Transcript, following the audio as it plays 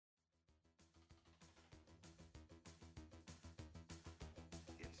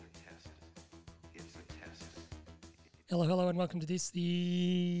Hello, hello, and welcome to the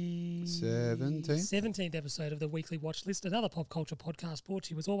 17th episode of the Weekly Watchlist, another pop culture podcast brought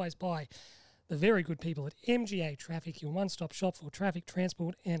to you as always by the very good people at MGA Traffic, your one-stop shop for traffic,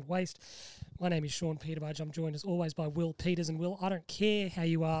 transport and waste. My name is Sean Peterbudge. I'm joined as always by Will Peters. And Will, I don't care how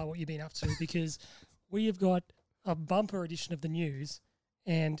you are, what you've been up to, because we have got a bumper edition of the news.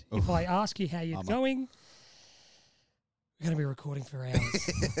 And if I ask you how you're going, we're going to be recording for hours.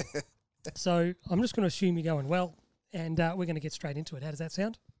 So I'm just going to assume you're going well. And we're going to get straight into it. How does that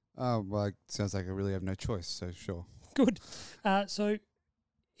sound? Oh, well, it sounds like I really have no choice, so sure. Good. So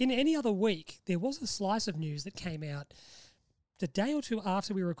in any other week, there was a slice of news that came out the day or two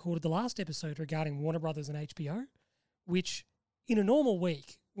after we recorded the last episode regarding Warner Brothers and HBO, which in a normal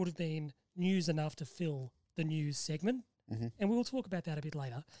week would have been news enough to fill the news segment. Mm-hmm. And we will talk about that a bit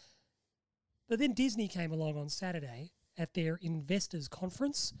later. But then Disney came along on Saturday at their investors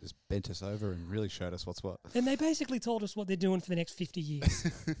conference. Just bent us over and really showed us what's what. And they basically told us what they're doing for the next 50 years.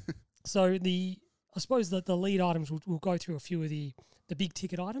 So I suppose that the lead items, we'll go through a few of the big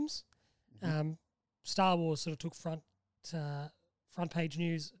ticket items. Mm-hmm. Star Wars sort of took front page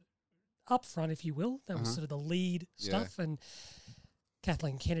news up front, if you will. That was sort of the lead stuff. And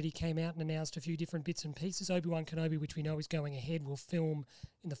Kathleen Kennedy came out and announced a few different bits and pieces. Obi-Wan Kenobi, which we know is going ahead, will film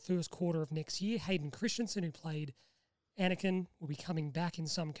in the first quarter of next year. Hayden Christensen, who played Anakin, will be coming back in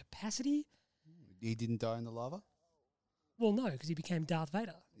some capacity. He didn't die in the lava? Well, no, because he became Darth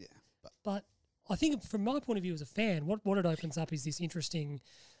Vader. Yeah. But I think from my point of view as a fan, what it opens up is this interesting,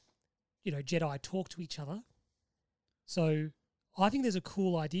 Jedi talk to each other. So I think there's a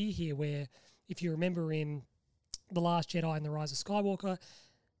cool idea here where, if you remember in The Last Jedi and The Rise of Skywalker,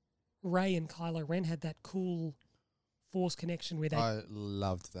 Rey and Kylo Ren had that cool Force connection where I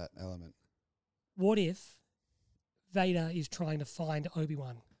loved that element. What if Vader is trying to find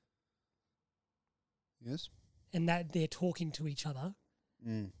Obi-Wan? Yes. And that they're talking to each other,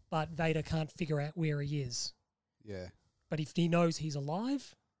 but Vader can't figure out where he is. Yeah. But if he knows he's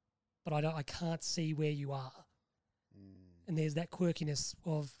alive, but I can't see where you are. And there's that quirkiness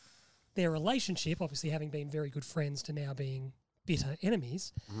of their relationship, obviously having been very good friends to now being bitter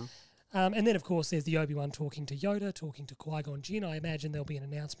enemies. And then, of course, there's the Obi-Wan talking to Yoda, talking to Qui-Gon Jinn. I imagine there'll be an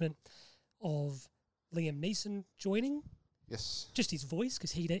announcement of Liam Neeson joining. Yes. Just his voice,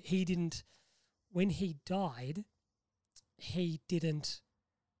 because he didn't, when he died, he didn't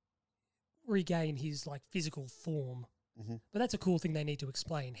regain his physical form. Mm-hmm. But that's a cool thing they need to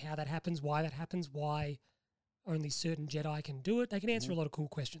explain, how that happens, why only certain Jedi can do it. They can answer a lot of cool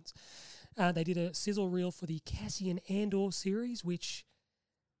questions. They did a sizzle reel for the Cassian Andor series, which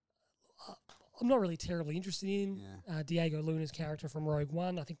I'm not really terribly interested in. Yeah. Diego Luna's character from Rogue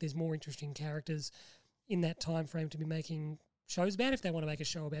One. I think there's more interesting characters in that time frame to be making shows about, if they want to make a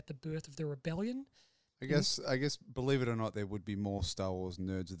show about the birth of the rebellion. I guess, believe it or not, there would be more Star Wars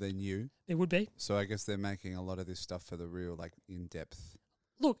nerds than you. There would be. So I guess they're making a lot of this stuff for the real, in-depth.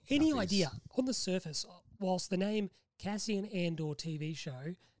 Look, any idea on the surface, whilst the name Cassian Andor TV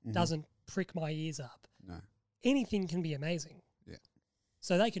show doesn't prick my ears up, no, anything can be amazing. Yeah.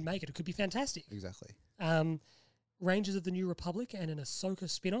 So they can make it. It could be fantastic. Exactly. Rangers of the New Republic and an Ahsoka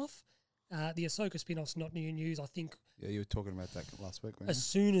spin-off. The Ahsoka spin-off's not new news, I think. Yeah, you were talking about that last week, weren't you? As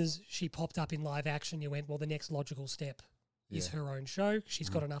soon as she popped up in live action, you went, well, the next logical step is her own show. She's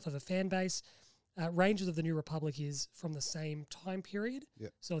got enough of a fan base. Rangers of the New Republic is from the same time period.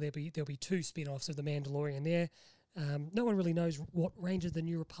 Yep. So there'll be two spin-offs of The Mandalorian there. No one really knows what Rangers of the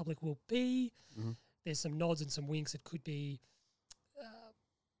New Republic will be. Mm-hmm. There's some nods and some winks. It could be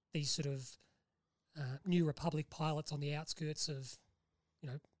these sort of New Republic pilots on the outskirts of,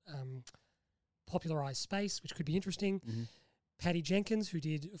 popularized space, which could be interesting. Mm-hmm. Patty Jenkins, who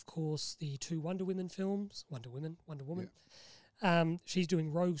did, of course, the two Wonder Woman films, Wonder Woman. Yeah. She's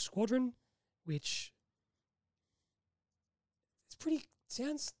doing Rogue Squadron, which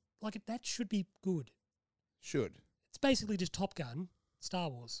sounds like that should be good. Should. It's basically just Top Gun, Star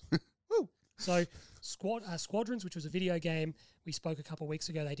Wars. Woo! So Squadrons, which was a video game, we spoke a couple of weeks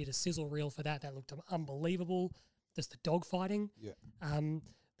ago. They did a sizzle reel for that. That looked unbelievable. Just the dogfighting. Yeah.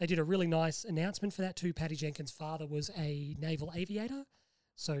 They did a really nice announcement for that too. Patty Jenkins' father was a naval aviator,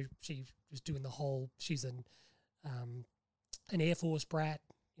 so she was doing the whole. She's an Air Force brat.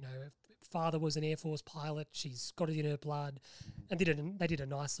 Father was an Air Force pilot. She's got it in her blood, and they did a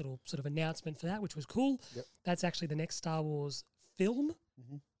nice little sort of announcement for that, which was cool. Yep. That's actually the next Star Wars film,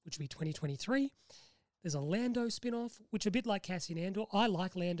 which will be 2023. There's a Lando spin-off, which a bit like Cassian Andor. I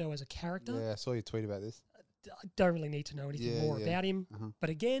like Lando as a character. Yeah, I saw your tweet about this. I don't really need to know anything more about him. But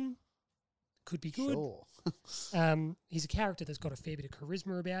again, could be good. Sure. He's a character that's got a fair bit of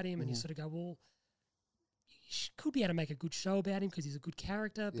charisma about him, and you sort of go, well, could be able to make a good show about him because he's a good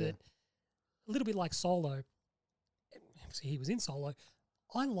character, Yeah. but a little bit like Solo. Obviously, he was in Solo.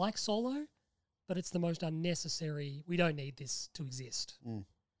 I like Solo, but it's the most unnecessary. We don't need this to exist.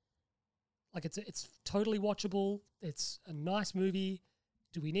 Like it's totally watchable. It's a nice movie.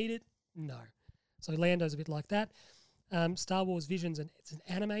 Do we need it? No. So Lando's a bit like that. Star Wars Visions, and it's an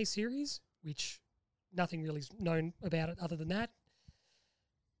anime series, which nothing really is known about it other than that.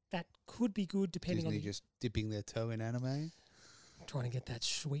 That could be good depending Disney on just dipping their toe in anime. trying to get that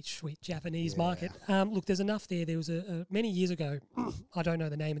sweet Japanese market. Look, there's enough there. There was a many years ago, I don't know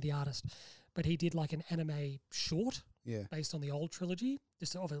the name of the artist, but he did like an anime short based on the old trilogy,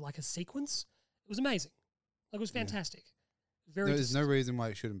 just of like a sequence. It was amazing. Like, it was fantastic. There's no reason why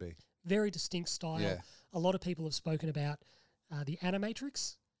it shouldn't be. Very distinct style. Yeah. A lot of people have spoken about the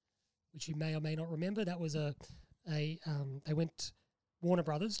Animatrix, which you may or may not remember. That was they went Warner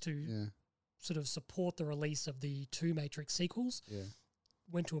Brothers to sort of support the release of the 2 Matrix sequels. Yeah.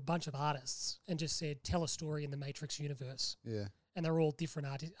 Went to a bunch of artists and just said, tell a story in the Matrix universe. Yeah. And they're all different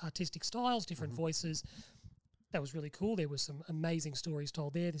artistic styles, different voices. That was really cool. There was some amazing stories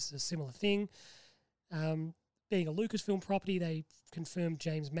told there. This is a similar thing. Being a Lucasfilm property, they confirmed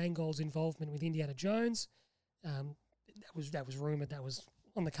James Mangold's involvement with Indiana Jones. That was rumoured. That was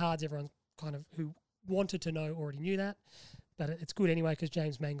on the cards. Everyone kind of who wanted to know already knew that. But it's good anyway because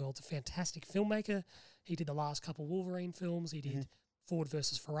James Mangold's a fantastic filmmaker. He did the last couple Wolverine films. He did Ford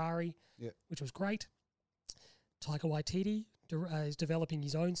versus Ferrari, which was great. Taika Waititi is developing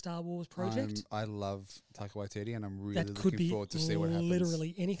his own Star Wars project. I love Taika Waititi, and I'm really that could looking be forward to see what happens.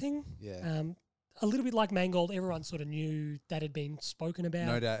 Literally anything. Yeah. A little bit like Mangold, everyone sort of knew that had been spoken about.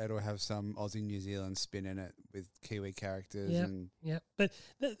 No doubt it'll have some Aussie New Zealand spin in it with Kiwi characters. But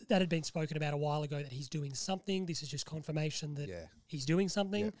that had been spoken about a while ago that he's doing something. This is just confirmation that he's doing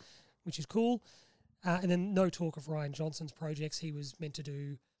something, which is cool. And then no talk of Rian Johnson's projects. He was meant to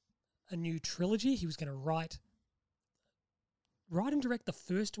do a new trilogy. He was going to write and direct the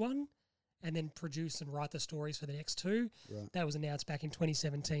first one and then produce and write the stories for the next 2. Right. That was announced back in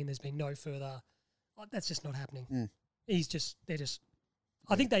 2017. There's been no further... That's just not happening. I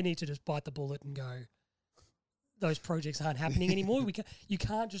think they need to just bite the bullet and go, those projects aren't happening anymore. You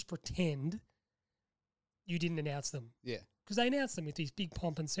can't just pretend you didn't announce them. Yeah. Because they announced them with these big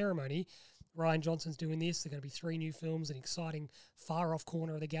pomp and ceremony. Rian Johnson's doing this. There are going to be 3 new films, an exciting far off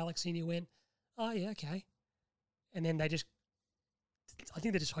corner of the galaxy. And you went, oh, yeah, okay. And then I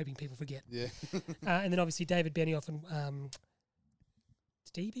think they're just hoping people forget. Yeah. And then obviously David Benioff and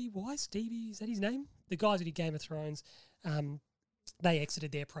Stevie Weiss, is that his name? The guys who did Game of Thrones, they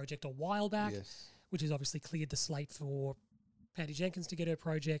exited their project a while back, which has obviously cleared the slate for Patty Jenkins to get her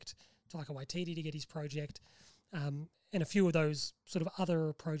project, Taika Waititi to get his project, and a few of those sort of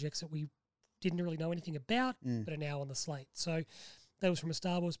other projects that we didn't really know anything about but are now on the slate. So that was from a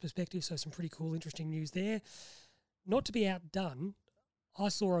Star Wars perspective, so some pretty cool, interesting news there. Not to be outdone, I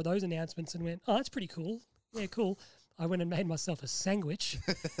saw those announcements and went, oh, that's pretty cool. Yeah, cool. I went and made myself a sandwich.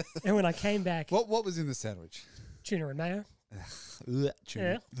 And when I came back... What was in the sandwich? Tuna and mayo.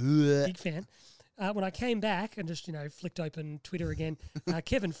 Tuna. Big fan. When I came back and just, flicked open Twitter again,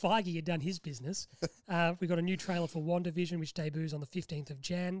 Kevin Feige had done his business. We got a new trailer for WandaVision, which debuts on the 15th of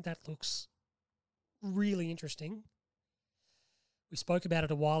Jan. That looks really interesting. We spoke about it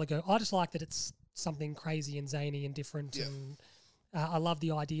a while ago. I just like that it's something crazy and zany and different. Yeah. And I love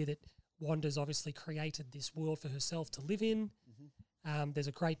the idea that Wanda's obviously created this world for herself to live in. There's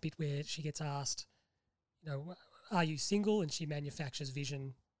a great bit where she gets asked, are you single? And she manufactures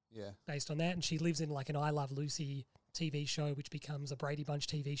Vision based on that. And she lives in like an I Love Lucy TV show, which becomes a Brady Bunch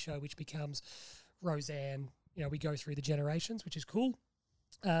TV show, which becomes Roseanne. We go through the generations, which is cool.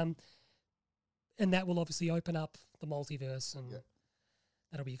 And that will obviously open up the multiverse and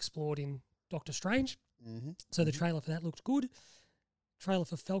that'll be explored in Doctor Strange. So the trailer for that looked good. Trailer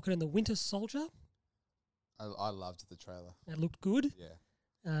for Falcon and the Winter Soldier. I loved the trailer. That looked good. Yeah.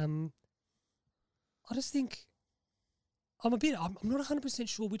 I just think I'm not 100%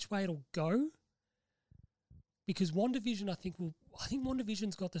 sure which way it'll go because WandaVision I think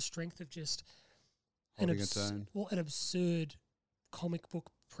WandaVision's got the strength of just an absurd comic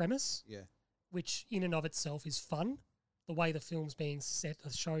book premise. Yeah. Which in and of itself is fun. The way the show's being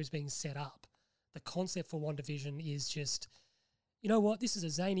set up, the concept for WandaVision is just, you know what, this is a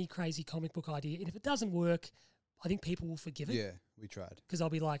zany, crazy comic book idea. And if it doesn't work, I think people will forgive it. Yeah, we tried. Because they'll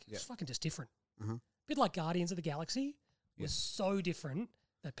be like, it's fucking just different. A bit like Guardians of the Galaxy was so different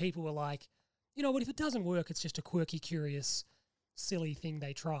that people were like, you know what, if it doesn't work, it's just a quirky, curious, silly thing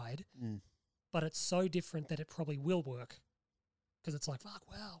they tried. But it's so different that it probably will work. Because it's like, fuck,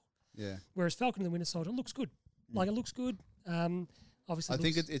 wow. Yeah. Whereas Falcon and the Winter Soldier looks good. Like, it looks good. Obviously, I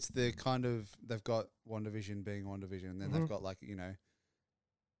think it's the kind of, they've got WandaVision being WandaVision, and then they've got like, you know,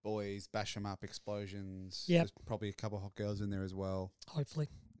 boys, bash 'em up, explosions. Yep. There's probably a couple of hot girls in there as well. hopefully.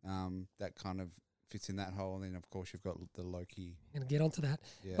 That kind of fits in that hole. And then, of course, you've got the Loki. I'm going to get onto that.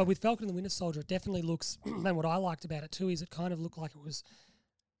 Yeah. But with Falcon and the Winter Soldier, it definitely looks, and what I liked about it too is it kind of looked like it was,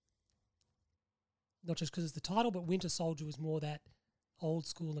 not just because it's the title, but Winter Soldier was more that old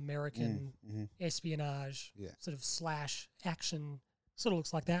school American espionage, sort of slash action, sort of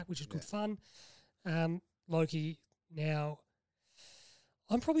looks like that, which is good fun. Loki, now,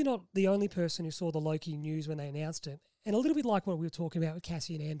 I'm probably not the only person who saw the Loki news when they announced it, and a little bit like what we were talking about with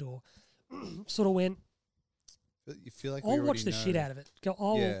Cassian Andor, sort of went, you feel like I'll watch the shit out of it. Go,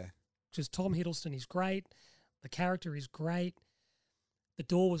 because Tom Hiddleston is great, the character is great. The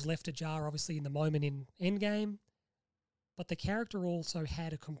door was left ajar, obviously, in the moment in Endgame, but the character also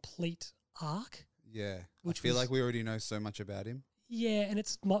had a complete arc. Yeah, I feel like we already know so much about him. Yeah, and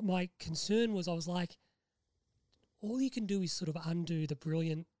it's my concern was I was like, all you can do is sort of undo the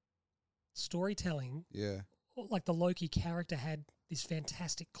brilliant storytelling. Yeah. Like the Loki character had this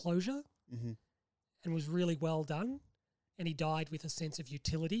fantastic closure and was really well done, and he died with a sense of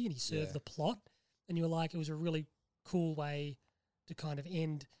utility and he served the plot, and you were like, it was a really cool way to kind of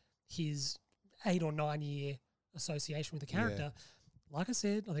end his 8 or 9 year association with the character. Yeah. Like I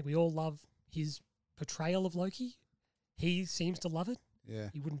said, I think we all love his portrayal of Loki. He seems to love it. Yeah.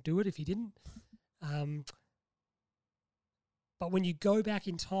 He wouldn't do it if he didn't. But when you go back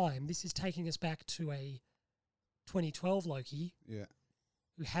in time, this is taking us back to a 2012 Loki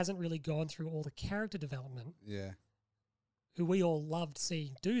who hasn't really gone through all the character development, who we all loved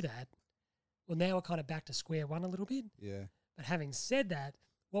seeing do that. Well, now we're kind of back to square one a little bit. Yeah. But having said that,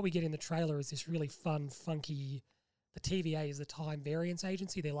 what we get in the trailer is this really fun, funky. The TVA is the Time Variance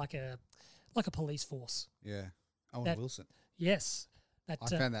Agency. They're like a police force. Yeah. Owen Wilson. Yes. I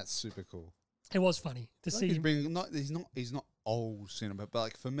found that super cool. It was funny to see him. He's not old cinema, but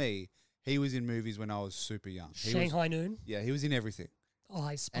like for me, he was in movies when I was super young. Shanghai Noon. Yeah, he was in everything.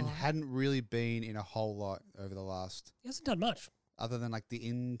 I Spy. And hadn't really been in a whole lot over the last. He hasn't done much. Other than like The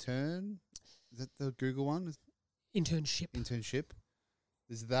Intern. Is that the Google one? Internship.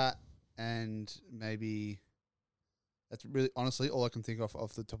 There's that, and maybe that's really honestly all I can think of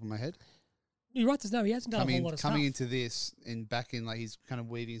off the top of my head. You're right. There's he hasn't done a whole lot of stuff. Coming into this and back in, like he's kind of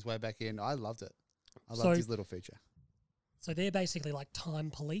weaving his way back in. I loved it. I loved his little feature. So they're basically like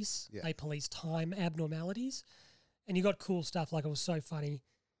time police. Yeah. They police time abnormalities, and you got cool stuff. Like, it was so funny.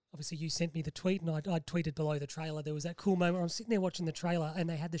 Obviously, you sent me the tweet, and I tweeted below the trailer. There was that cool moment where I'm sitting there watching the trailer, and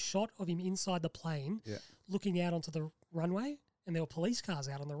they had the shot of him inside the plane, looking out onto the runway, and there were police cars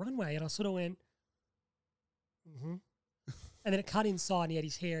out on the runway, and I sort of went, and then it cut inside, and he had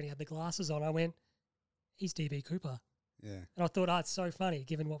his hair, and he had the glasses on. I went, he's DB Cooper. Yeah. And I thought, it's so funny,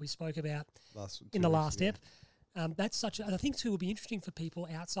 given what we spoke about in the last ep. That's I think, too, will be interesting for people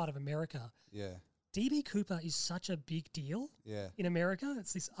outside of America. Yeah. DB Cooper is such a big deal in America.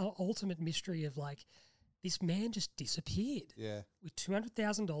 It's this ultimate mystery of, like, this man just disappeared. Yeah. With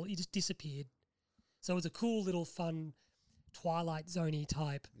 $200,000, he just disappeared. So it was a cool little fun Twilight Zone-y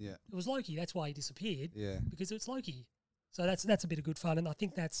type. Yeah. It was Loki. That's why he disappeared. Yeah. Because it's Loki. So that's a bit of good fun, and I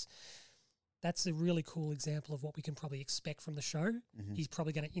think that's a really cool example of what we can probably expect from the show. Mm-hmm. He's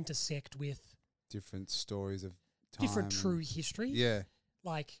probably going to intersect with different stories of time, different true history. Yeah,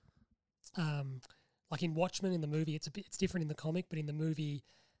 like in Watchmen in the movie, it's different in the comic, but in the movie,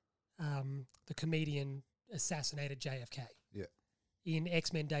 the comedian assassinated JFK. Yeah. In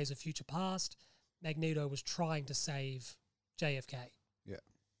X-Men: Days of Future Past, Magneto was trying to save JFK. Yeah.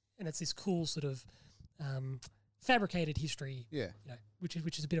 And it's this cool sort of fabricated history, which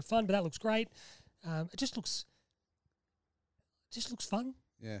is a bit of fun, but that looks great. It just looks fun.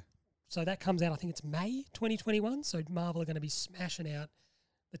 Yeah. So that comes out, I think it's May 2021. So Marvel are going to be smashing out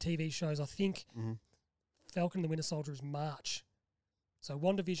the TV shows. I think Falcon and the Winter Soldier is March. So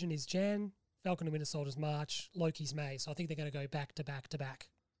WandaVision is Jan, Falcon and the Winter Soldier is March, Loki's May. So I think they're going to go back to back to back.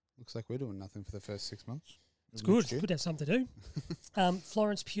 Looks like we're doing nothing for the first 6 months. It's good. It's good to have something to do.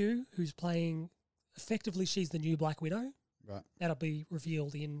 Florence Pugh, who's playing... Effectively, she's the new Black Widow. Right. That'll be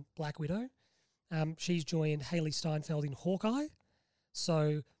revealed in Black Widow. She's joined Haley Steinfeld in Hawkeye.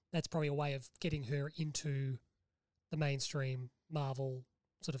 So that's probably a way of getting her into the mainstream Marvel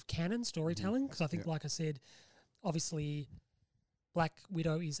sort of canon storytelling. Because I think, like I said, obviously Black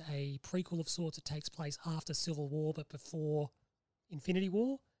Widow is a prequel of sorts. It takes place after Civil War but before Infinity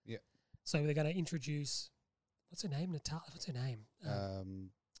War. Yeah. So they're going to introduce... What's her name? What's her name?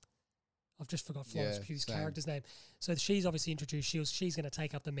 I've just forgot Florence Pugh's character's name. So she's obviously introduced. She's going to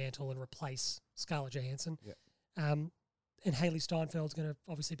take up the mantle and replace Scarlett Johansson. Yeah. And Haley Steinfeld's going to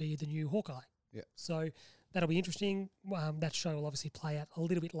obviously be the new Hawkeye. Yeah. So that'll be interesting. That show will obviously play out a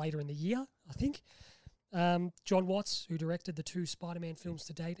little bit later in the year, I think. John Watts, who directed the 2 Spider-Man films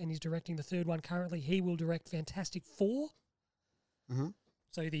to date, and he's directing the 3rd one currently, he will direct Fantastic Four. Mm-hmm.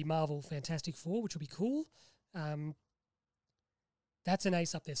 So the Marvel Fantastic Four, which will be cool. That's an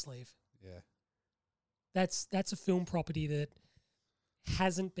ace up their sleeve. Yeah. That's a film property that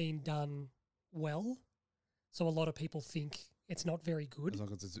hasn't been done well. So a lot of people think it's not very good.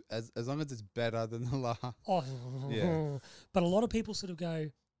 As long as it's better than the last. Oh, Yeah. But a lot of people sort of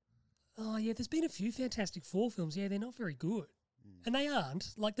go, oh, yeah, there's been a few Fantastic Four films. Yeah, they're not very good. And they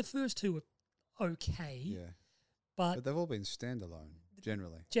aren't. Like, the first 2 are okay. Yeah. But they've all been standalone,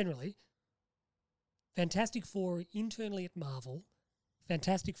 generally. Generally. Fantastic Four, internally at Marvel,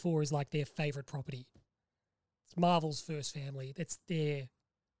 Fantastic Four is like their favourite property. It's Marvel's first family. It's their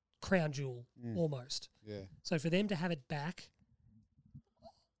crown jewel, almost. Yeah. So for them to have it back,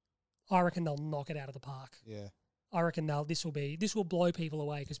 I reckon they'll knock it out of the park. Yeah. I reckon this will blow people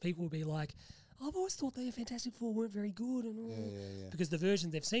away because people will be like, I've always thought the Fantastic Four weren't very good. And Yeah. Because the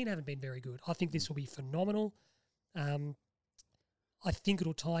versions they've seen haven't been very good. I think this will be phenomenal. I think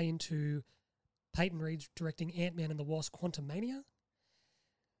it'll tie into Peyton Reed's directing Ant-Man and the Wasp: Quantumania,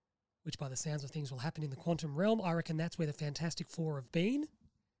 which by the sounds of things will happen in the quantum realm. I reckon that's where the Fantastic Four have been.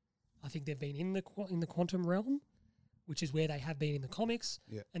 I think they've been in the quantum realm, which is where they have been in the comics,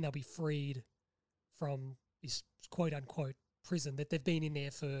 and they'll be freed from this quote-unquote prison that they've been in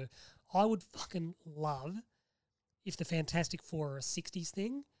there for. I would fucking love if the Fantastic Four are a 60s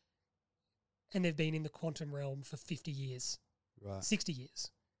thing and they've been in the quantum realm for 50 years, 60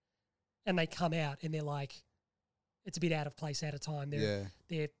 years, and they come out and they're like, it's a bit out of place, out of time. They're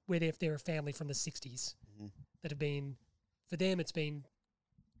a family from the 60s that have been, for them it's been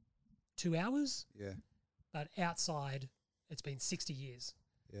 2 hours. Yeah. But outside it's been 60 years.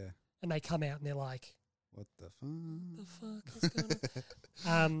 Yeah. And they come out and they're like, what the fuck? The fuck? What's going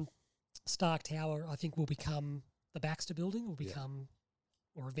on? Stark Tower, I think, will become the Baxter Building, will become,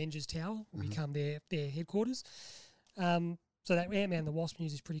 or Avengers Tower, will become their headquarters. So that Ant-Man and the Wasp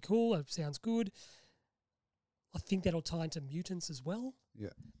news is pretty cool. It sounds good. I think that'll tie into mutants as well. Yeah.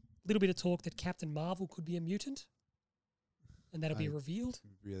 A little bit of talk that Captain Marvel could be a mutant, and that'll be revealed.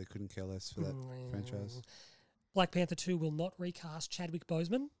 Really couldn't care less for that franchise. Black Panther 2 will not recast Chadwick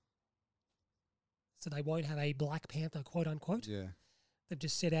Boseman, so they won't have a Black Panther, quote unquote. Yeah. They've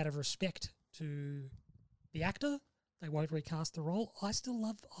just said out of respect to the actor, they won't recast the role. I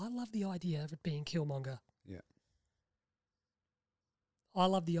love the idea of it being Killmonger. Yeah. I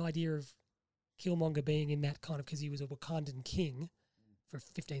love the idea of Killmonger being in that kind of, because he was a Wakandan king for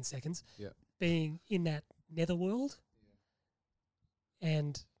 15 seconds, being in that netherworld,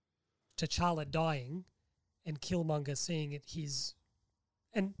 and T'Challa dying and Killmonger seeing it his,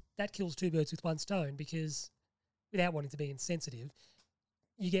 and that kills 2 birds with 1 stone, because without wanting to be insensitive,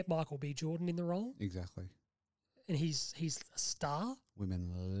 you get Michael B. Jordan in the role. Exactly. And he's a star. Women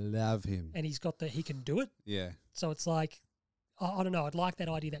love him. And he can do it. Yeah. So it's like, I don't know, I'd like that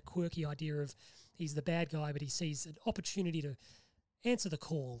idea, that quirky idea of he's the bad guy, but he sees an opportunity to answer the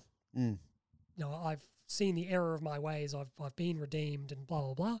call. You know, I've seen the error of my ways, I've been redeemed, and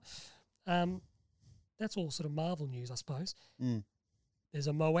blah, blah, blah. That's all sort of Marvel news, I suppose. There's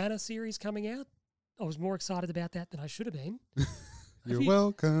a Moana series coming out. I was more excited about that than I should have been. You're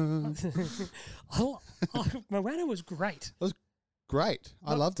welcome. Moana was great. It was great.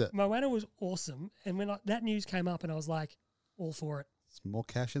 I loved it. Moana was awesome. And when that news came up, and I was like, all for it. It's more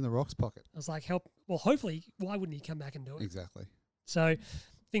cash in the Rock's pocket. I was like, hopefully, why wouldn't he come back and do it? Exactly. So,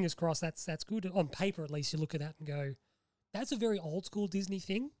 fingers crossed, that's good. On paper, at least, you look at that and go, that's a very old school Disney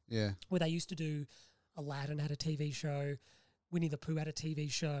thing. Yeah. Where they used to do, Aladdin had a TV show, Winnie the Pooh had a TV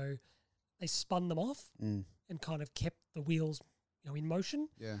show. They spun them off and kind of kept the wheels, in motion.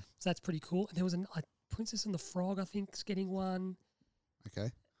 Yeah. So that's pretty cool. And there was a Princess and the Frog, I think, is getting one. Okay.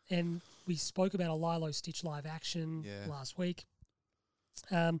 And we spoke about a Lilo Stitch live action last week.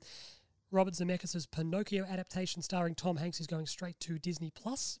 Robert Zemeckis' Pinocchio adaptation starring Tom Hanks is going straight to Disney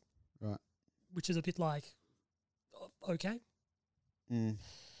Plus. Right. Which is a bit like, okay.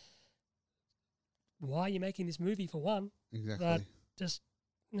 Why are you making this movie, for one? Exactly. But just,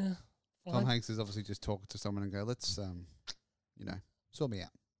 fine. Tom Hanks is obviously just talking to someone and go, let's, sort me out.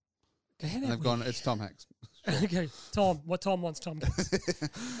 And they've gone, it's Tom Hanks. Sure. Okay, what Tom wants, Tom gets.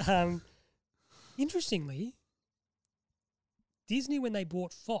 Interestingly, Disney, when they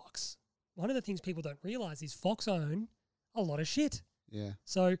bought Fox, one of the things people don't realise is Fox own a lot of shit. Yeah.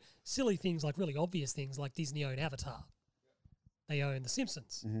 So silly things, like really obvious things, like Disney own Avatar. They own The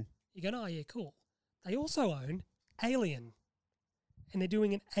Simpsons. You go, oh yeah, cool. they also own Alien. And they're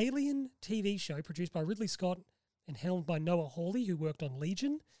doing an Alien TV show produced by Ridley Scott and helmed by Noah Hawley, who worked on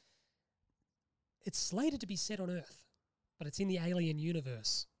Legion. It's slated to be set on Earth, but it's in the Alien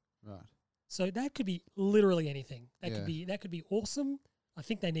universe. Right. So that could be literally anything. That Yeah. could be awesome. I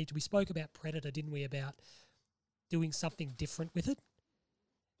think they need to. We spoke about Predator, didn't we? About doing something different with it,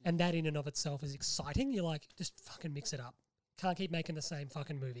 and that in and of itself is exciting. You're like, just fucking mix it up. Can't keep making the same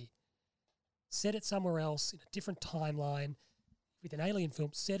fucking movie. Set it somewhere else in a different timeline with an alien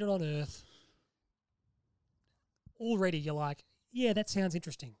film. Set it on Earth. Already, you're like, yeah, that sounds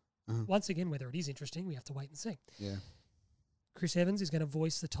interesting. Once again, whether it is interesting, we have to wait and see. Yeah. Chris Evans is going to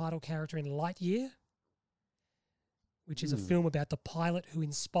voice the title character in Lightyear, which is a film about the pilot who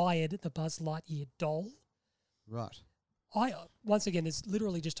inspired the Buzz Lightyear doll. Right. Once again, there's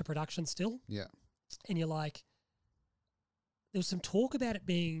literally just a production still. Yeah. And you're like, there was some talk about it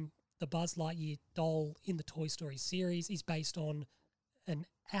being the Buzz Lightyear doll in the Toy Story series is based on an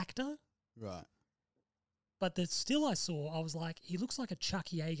actor. Right. But the still I saw, I was like, he looks like a Chuck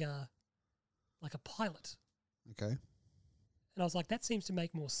Yeager, like a pilot. Okay. And I was like, that seems to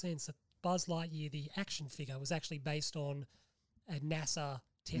make more sense that Buzz Lightyear, the action figure, was actually based on a NASA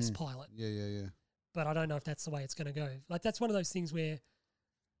test pilot. Yeah. But I don't know if that's the way it's going to go. Like, that's one of those things where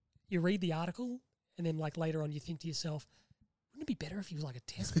you read the article and then, like, later on you think to yourself, wouldn't it be better if he was like a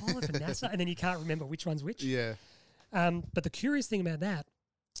test pilot for NASA? And then you can't remember which one's which. Yeah. But the curious thing about that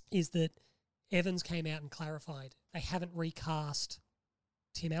is that Evans came out and clarified they haven't recast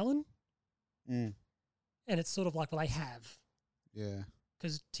Tim Allen. And it's sort of like, well, they have. Yeah.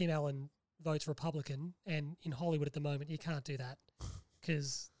 Because Tim Allen votes Republican, and in Hollywood at the moment, you can't do that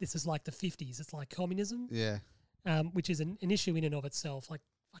because this is like the 50s. It's like communism, Yeah. which is an issue in and of itself. Like,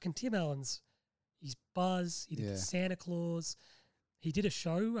 fucking Tim Allen's, he's Buzz, he did Santa Claus. He did a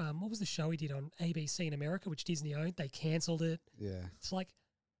show. What was the show he did on ABC in America, which Disney owned? They cancelled it. Yeah. It's like,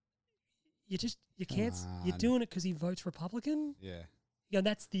 you can't, you're doing it because he votes Republican. Yeah. You know,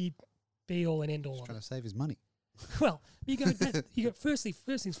 that's the be all and end all He's of trying it. to save his money. Well, you go first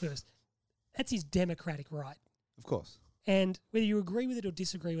things first. That's his democratic right. Of course. And whether you agree with it or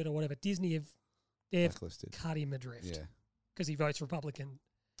disagree with it or whatever, Disney they've Blacklisted. cut him adrift Yeah. because he votes Republican.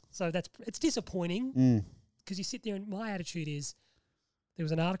 So it's disappointing because you sit there and my attitude is there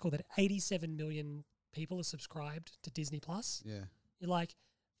was an article that 87 million people are subscribed to Disney Plus. Yeah. You're like,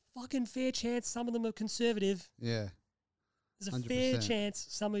 fucking fair chance some of them are conservative. Yeah. There's a fair 100%. chance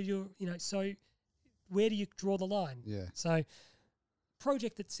some of you, so where do you draw the line? Yeah. So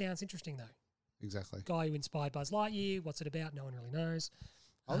project that sounds interesting though. Exactly. Guy who inspired Buzz Lightyear. What's it about? No one really knows.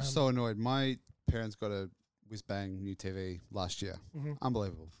 I was so annoyed. My parents got a whiz-bang new TV last year.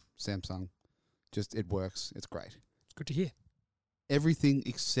 Unbelievable. Samsung. Just, it works. It's great. It's good to hear. Everything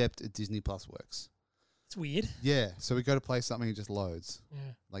except Disney Plus works. It's weird. Yeah. So we go to play something, it just loads. Yeah.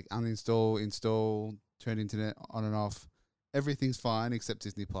 Like uninstall, install, turn internet on and off. Everything's fine except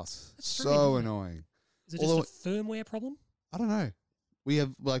Disney Plus. That's strange, So isn't it? annoying. Is it just a firmware problem? I don't know.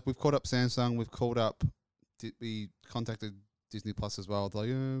 We've called up Samsung. We've called up. We contacted Disney Plus as well. They're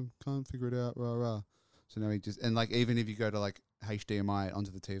like, can't figure it out. Rah rah. So now we just even if you go to like HDMI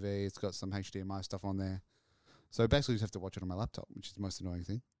onto the TV, it's got some HDMI stuff on there. So basically, you just have to watch it on my laptop, which is the most annoying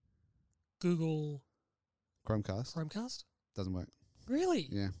thing. Google Chromecast doesn't work. Really?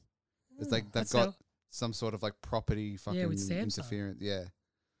 Yeah, it's Oh, like they've that's got some sort of like property fucking with Samsung. interference. Yeah.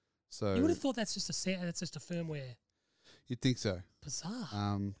 So you would have thought that's just a firmware. You'd think so.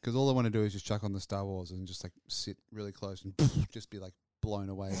 Bizarre. Because all I want to do is just chuck on the Star Wars and just like sit really close and just be like blown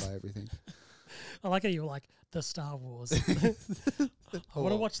away by everything. I like how you were like, the Star Wars. I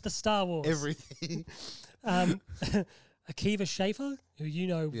want to watch the Star Wars. Everything. Akiva Schaffer, who you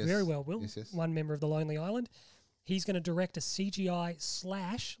know very well, Will, Yes. one member of the Lonely Island, he's going to direct a CGI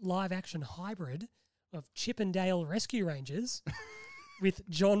 / live action hybrid of Chip and Dale Rescue Rangers with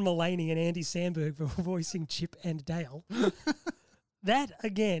John Mulaney and Andy Samberg voicing Chip and Dale. That,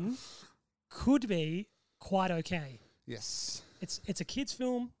 again, could be quite okay. Yes. It's a kid's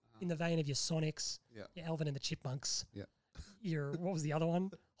film in the vein of your Sonics, Yeah. your Alvin and the Chipmunks, Yeah. your, what was the other one?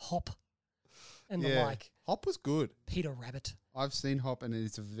 Hop and the like. Hop was good. Peter Rabbit. I've seen Hop and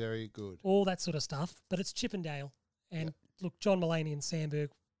it's very good. All that sort of stuff. But it's Chip and Dale. And look, John Mulaney and Sandberg,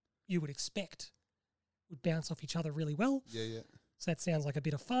 you would expect, would bounce off each other really well. Yeah. So that sounds like a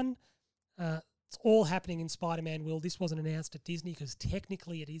bit of fun. It's all happening in Spider-Man, Will. This wasn't announced at Disney because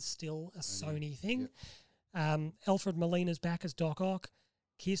technically it is still a Sony thing. Alfred Molina's back as Doc Ock.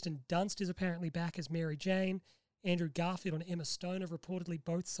 Kirsten Dunst is apparently back as Mary Jane. Andrew Garfield and Emma Stone have reportedly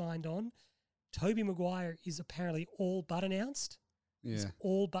both signed on. Tobey Maguire is apparently all but announced. Yeah. He's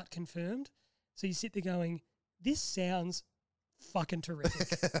all but confirmed. So you sit there going, this sounds fucking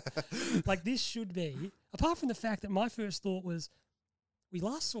terrific. Like this should be, apart from the fact that my first thought was, we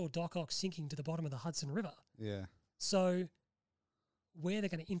last saw Doc Ock sinking to the bottom of the Hudson River. Yeah. So where they're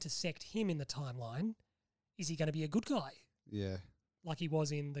going to intersect him in the timeline, is he going to be a good guy? Yeah. Like he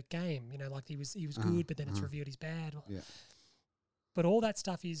was in the game, you know, like he was good, but then it's revealed he's bad. Yeah. But all that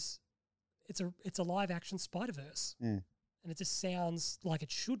stuff is, it's a live action Spider-Verse. Mm. And it just sounds like it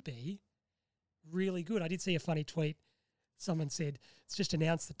should be really good. I did see a funny tweet. Someone said, it's just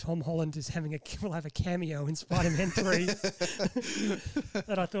announced that Tom Holland is will have a cameo in Spider-Man 3.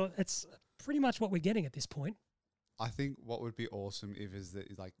 That I thought, it's pretty much what we're getting at this point. I think what would be awesome is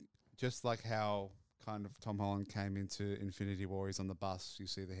that, like, just like how kind of Tom Holland came into Infinity War, he's on the bus, you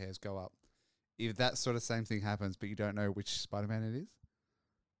see the hairs go up. If that sort of same thing happens, but you don't know which Spider-Man it is,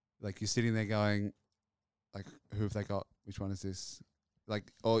 like you're sitting there going, like, who have they got? Which one is this?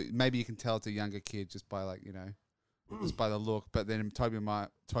 Like, or maybe you can tell it's a younger kid just by, like, you know, just by the look. But then Tobey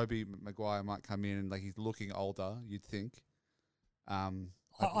Maguire might come in and, like, he's looking older, you'd think. I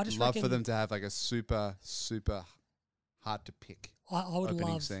just love for them to have, like, a super, super hard to pick I would opening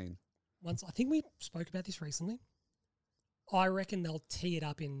love scene. Once, I think we spoke about this recently. I reckon they'll tee it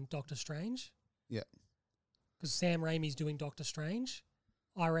up in Doctor Strange. Yeah. Because Sam Raimi's doing Doctor Strange.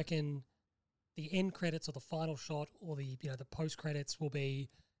 I reckon the end credits or the final shot or the post credits will be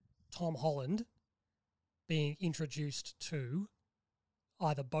Tom Holland being introduced to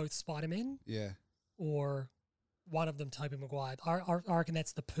either both Spider-Men, Yeah. or one of them, Tobey Maguire. I reckon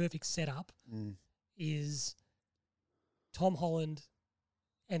that's the perfect setup. Is Tom Holland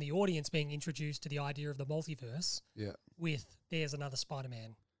and the audience being introduced to the idea of the multiverse. Yeah. With there's another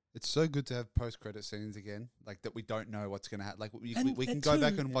Spider-Man. It's so good to have post-credit scenes again, like that we don't know what's going to happen. Like we can go too,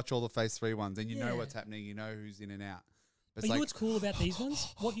 back and watch all the Phase 3 ones, and you know what's happening, you know who's in and out. But you know what's cool about these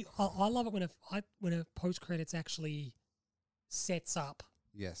ones? I love it when a post-credits actually sets up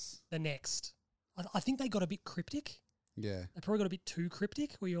the next. I think they got a bit cryptic. Yeah. They probably got a bit too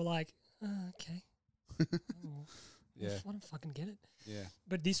cryptic, where you're like, okay. Yeah. I don't fucking get it. Yeah.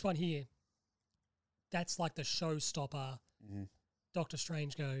 But this one here, that's like the showstopper. Mm-hmm. Doctor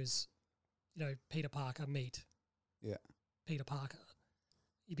Strange goes, Peter Parker, meet. Yeah. Peter Parker.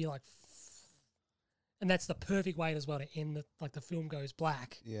 You'd be like, and that's the perfect way as well to end the film goes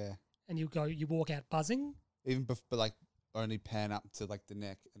black. Yeah. And you walk out buzzing. Even but like only pan up to like the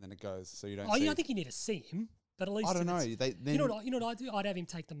neck and then it goes, so you don't. I think you need to see him, but at least I don't know. You know what I'd do? I'd have him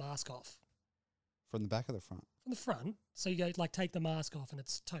take the mask off from the back or the front. From the front, so you go like take the mask off and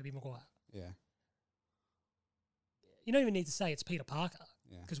it's Tobey Maguire. Yeah. You don't even need to say it's Peter Parker,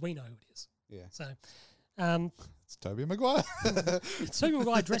 because we know who it is. Yeah. So, it's Tobey Maguire. It's Tobey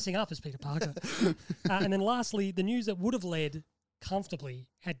Maguire dressing up as Peter Parker. And then lastly, the news that would have led comfortably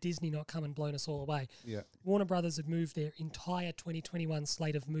had Disney not come and blown us all away. Yeah. Warner Brothers have moved their entire 2021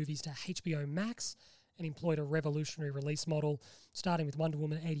 slate of movies to HBO Max and employed a revolutionary release model, starting with Wonder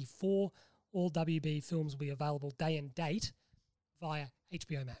Woman 84. All WB films will be available day and date via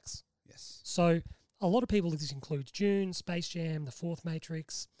HBO Max. Yes. So a lot of people, this includes Dune, Space Jam, The Fourth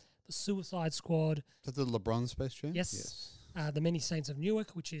Matrix, The Suicide Squad. Is that the LeBron Space Jam? Yes. The Many Saints of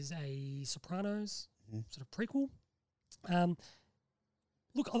Newark, which is a Sopranos sort of prequel.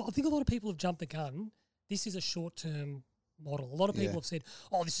 Look, I think a lot of people have jumped the gun. This is a short-term model. A lot of people have said,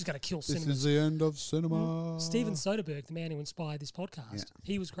 this is going to kill cinema. This is the end of cinema. Steven Soderbergh, the man who inspired this podcast,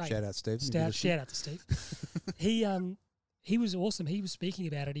 he was great. Shout out, Steve. Shout out to Steve. He was awesome. He was speaking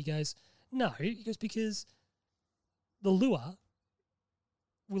about it. He goes, because the lure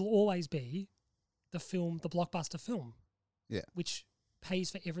will always be the blockbuster film. Yeah. Which pays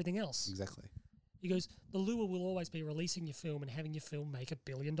for everything else. Exactly. He goes, the lure will always be releasing your film and having your film make $1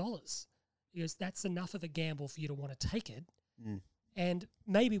 billion. He goes, that's enough of a gamble for you to want to take it. And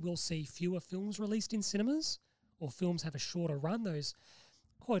maybe we'll see fewer films released in cinemas, or films have a shorter run. Those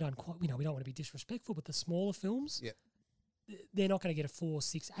quote unquote, we don't want to be disrespectful, but the smaller films, they're not going to get a 4,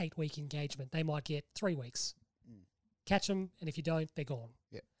 6, 8 week engagement. They might get 3 weeks. Catch them, and if you don't, they're gone.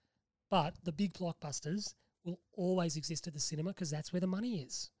 Yeah. But the big blockbusters will always exist at the cinema because that's where the money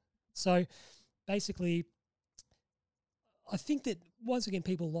is. So basically, I think that once again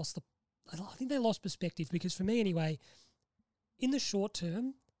people they lost perspective, because for me anyway, in the short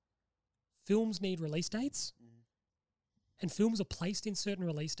term, films need release dates, and films are placed in certain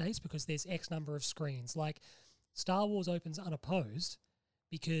release dates because there's X number of screens. Like Star Wars opens unopposed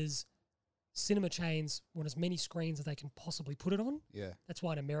because cinema chains want as many screens as they can possibly put it on. Yeah. That's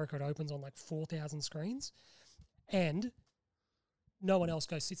why in America it opens on like 4,000 screens. And no one else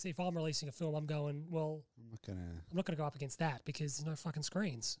sits there. If I'm releasing a film, I'm going, well, I'm not gonna go up against that because there's no fucking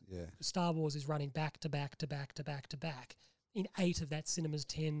screens. Yeah. Star Wars is running back to back to back to back to back in 8 of that cinema's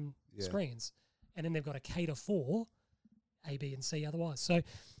 10 screens, and then they've got to cater for A, B, and C otherwise. So,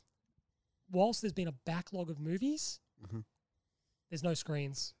 whilst there's been a backlog of movies, there's no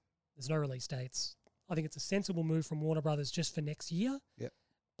screens, there's no release dates. I think it's a sensible move from Warner Brothers just for next year. Yep.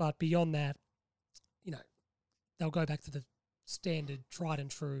 But beyond that, they'll go back to the standard, tried and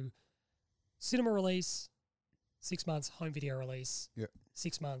true cinema release, 6 months home video release,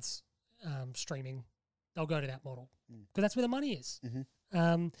 6 months streaming. They'll go to that model because that's where the money is.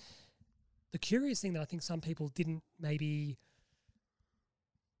 The curious thing that I think some people didn't maybe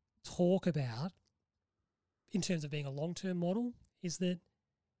talk about in terms of being a long-term model is that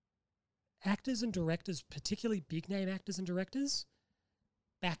actors and directors, particularly big-name actors and directors,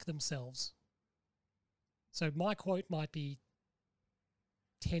 back themselves. So my quote might be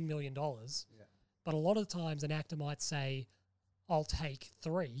 $10 million, but a lot of the times an actor might say, I'll take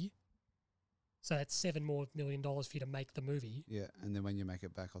 3, so that's $7 million more for you to make the movie. Yeah, and then when you make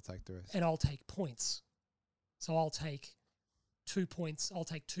it back, I'll take the rest. And I'll take points. So I'll take 2 points, I'll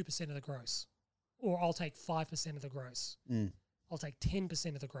take 2% of the gross. Or I'll take 5% of the gross. I'll take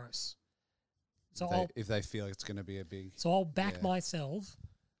 10% of the gross. So if they feel it's going to be a big... So I'll back myself,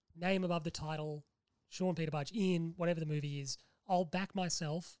 name above the title, Sean Peter Budge in, whatever the movie is, I'll back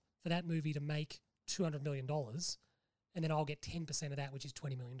myself for that movie to make $200 million, and then I'll get 10% of that, which is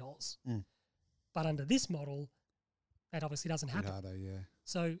 $20 million. But under this model, that obviously doesn't happen. Harder,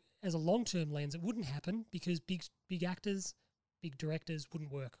 So as a long-term lens, it wouldn't happen because big actors, big directors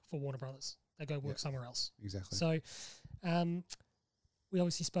wouldn't work for Warner Brothers. They go work somewhere else. Exactly. So we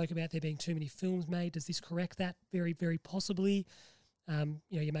obviously spoke about there being too many films made. Does this correct that? Very, very possibly.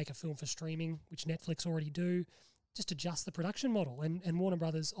 You make a film for streaming, which Netflix already do. Just adjust the production model. And Warner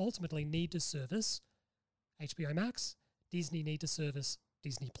Brothers ultimately need to service HBO Max. Disney need to service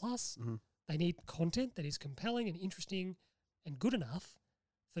Disney Plus. They need content that is compelling and interesting and good enough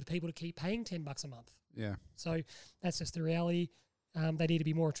for people to keep paying $10 a month. Yeah. So that's just the reality. They need to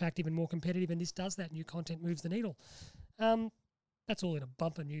be more attractive and more competitive, and this does that. New content moves the needle. That's all in a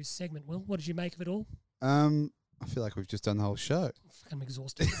bumper news segment, Will. What did you make of it all? I feel like we've just done the whole show. I'm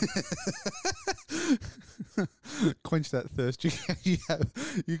exhausted. Quench that thirst you have.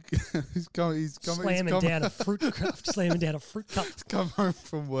 Slamming down a fruit cup. He's come home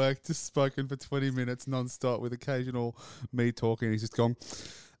from work, just spoken for 20 minutes non-stop with occasional me talking. He's just gone...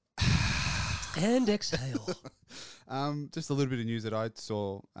 and exhale. Just a little bit of news that I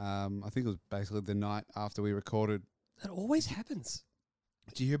saw. I think it was basically the night after we recorded. That always happens.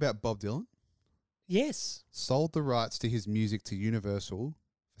 Did you hear about Bob Dylan? Yes. Sold the rights to his music to Universal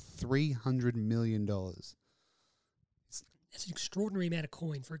for $300 million. That's an extraordinary amount of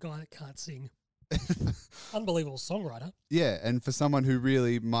coin for a guy that can't sing. Unbelievable songwriter. Yeah, and for someone who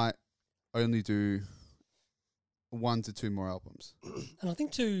really might only do 1 to 2 more albums. And I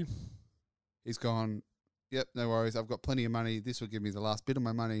think he's gone, yep, no worries. I've got plenty of money. This will give me the last bit of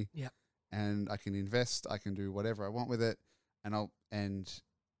my money. Yep. And I can invest. I can do whatever I want with it. And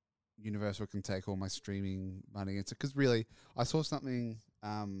Universal can take all my streaming money. It's because really, I saw something.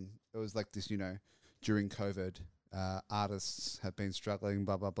 It was like this, during COVID, artists have been struggling.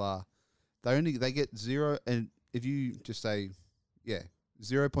 Blah blah blah. They get 0, and if you just say,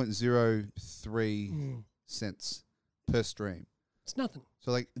 0.03 cents per stream. It's nothing.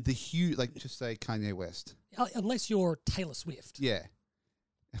 So just say Kanye West. Unless you're Taylor Swift. Yeah.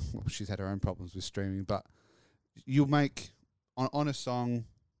 Well, she's had her own problems with streaming, but you'll make on a song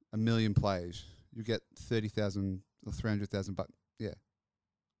 1 million plays. You get 30,000 or 300,000, but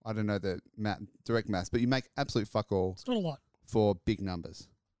I don't know the direct maths, but you make absolute fuck all. It's not a lot for big numbers.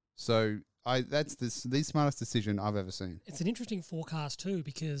 So that's the smartest decision I've ever seen. It's an interesting forecast too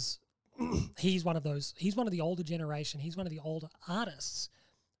because he's one of the older generation. He's one of the older artists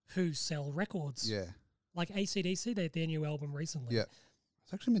who sell records. Yeah. Like AC/DC, their new album recently. Yeah. I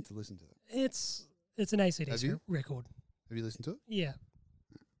was actually meant to listen to that. It's an AC/DC record. Have you listened to it? Yeah.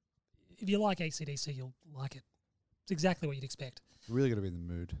 If you like AC/DC, you'll like it. It's exactly what you'd expect. You're really got to be in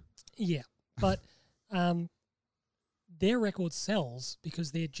the mood. Yeah. But their record sells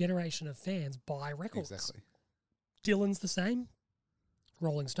because their generation of fans buy records. Exactly. Dylan's the same.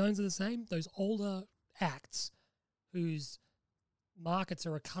 Rolling Stones are the same. Those older acts whose markets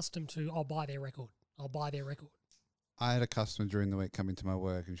are accustomed to, I'll buy their record. I'll buy their record. I had a customer during the week come into my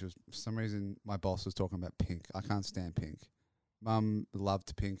work and for some reason, my boss was talking about Pink. I can't stand Pink. Mum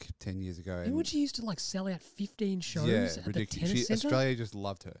loved Pink 10 years ago. Remember when she used to sell out 15 shows at ridiculous. the tennis centre? Australia just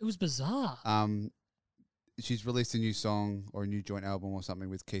loved her. It was bizarre. she's released a new song or a new joint album or something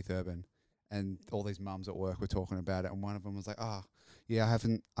with Keith Urban, and all these mums at work were talking about it, and one of them was like, "Oh, yeah, I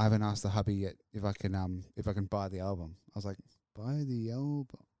haven't asked the hubby yet if I can buy the album." I was like, "Buy the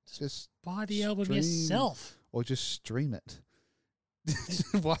album? Just buy the album stream, yourself, or just stream it."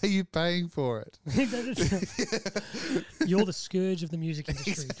 Why are you paying for it? You're the scourge of the music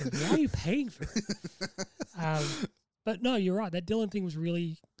industry. Dude. Why are you paying for it? But no, you're right. That Dylan thing was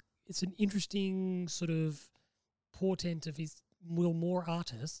really, it's an interesting sort of portent of will more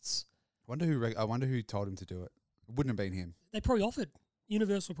artists. I wonder who told him to do it. It wouldn't have been him. They probably offered.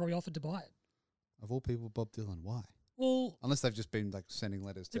 Universal probably offered to buy it. Of all people, Bob Dylan. Why? Well, unless they've just been like sending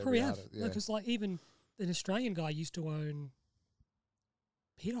letters to they probably every have. artist. Yeah. Because like even an Australian guy used to own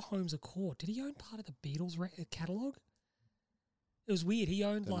Peter Holmes Accord. Did he own part of the Beatles catalogue? It was weird. He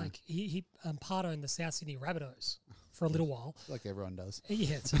owned he part owned the South Sydney Rabbitohs for a little while. Like everyone does.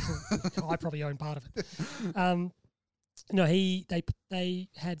 Yeah, I probably own part of it. No, they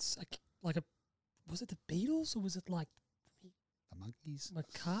had was it the Beatles or was it like the Monkeys,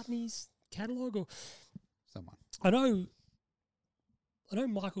 McCartney's catalogue or someone? I know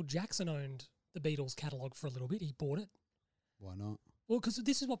Michael Jackson owned the Beatles catalogue for a little bit. He bought it. Why not? Well, because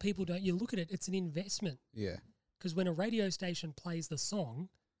this is what people don't. You look at it; it's an investment. Yeah. Because when a radio station plays the song,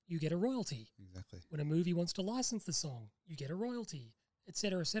 you get a royalty. Exactly. When a movie wants to license the song, you get a royalty, et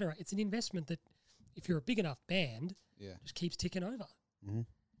cetera, et cetera. It's an investment that, if you're a big enough band, just keeps ticking over.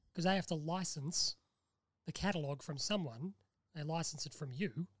 Because they have to license the catalogue from someone. They license it from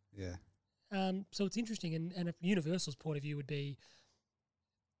you. Yeah. So it's interesting. And if Universal's point of view would be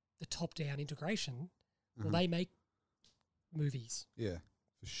the top-down integration, well, they make movies. Yeah,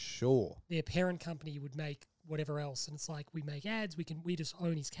 for sure. Their parent company would make whatever else. And it's like, we make ads. We just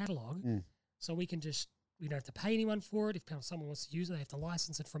own his catalogue. So we don't have to pay anyone for it. If someone wants to use it, they have to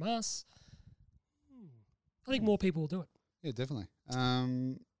license it from us. I think more people will do it. Yeah, definitely.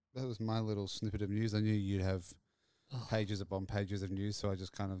 That was my little snippet of news. I knew you'd have pages upon pages of news, so I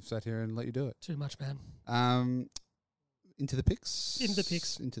just kind of sat here and let you do it. Too much, man. Into the picks? Into the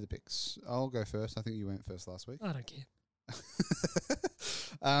picks. Into the picks. I'll go first. I think you went first last week. I don't care.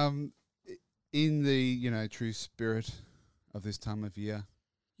 In the, true spirit of this time of year.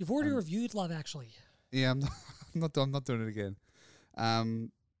 You've already reviewed Love Actually. Yeah, I'm not doing it again.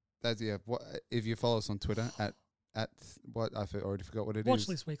 What if you follow us on Twitter at what I already forgot what it is.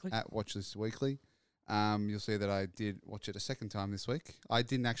 Watchlist Weekly. At Watchlist Weekly. You'll see that I did watch it a second time this week. I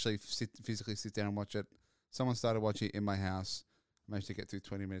didn't actually physically sit down and watch it. Someone started watching it in my house. I managed to get through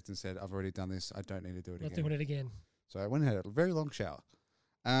 20 minutes and said, "I've already done this. I don't need to do it again." Not doing it again. So I went and had a very long shower.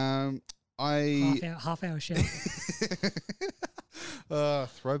 Half hour shower.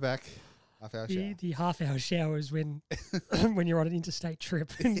 Throwback. Half hour shower. The half hour shower is when when you're on an interstate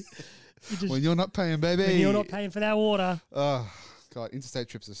trip. And when you're not paying, baby. When you're not paying for that water. Oh, God. Interstate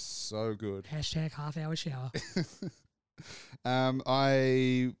trips are so good. Hashtag half hour shower.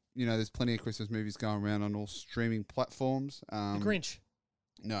 There's plenty of Christmas movies going around on all streaming platforms. The Grinch.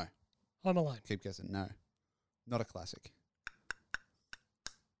 No. Home Alone. Keep guessing. No. Not a classic.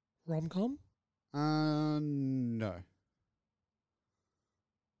 Rom-com? No.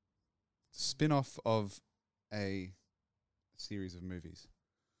 Spin-off of a series of movies.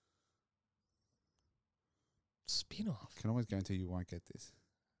 Spin-off? Can always guarantee you won't get this.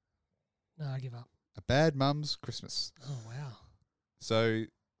 No, I give up. A Bad Mum's Christmas. Oh, wow. So,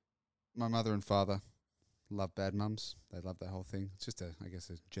 my mother and father love Bad Mums. They love that whole thing. It's just a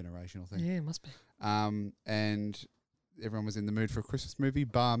generational thing. Yeah, it must be. And everyone was in the mood for a Christmas movie,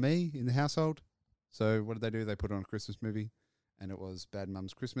 bar me in the household. So what did they do? They put on a Christmas movie, and it was Bad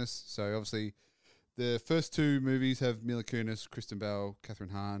Mum's Christmas. So obviously, the first two movies have Mila Kunis, Kristen Bell, Catherine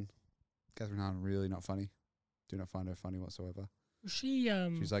Hahn. Catherine Hahn really not funny. Do not find her funny whatsoever. Was she?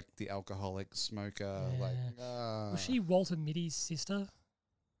 She's like the alcoholic smoker. Was she Walter Mitty's sister?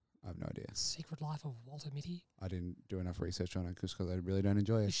 I have no idea. Secret Life of Walter Mitty. I didn't do enough research on it because I really don't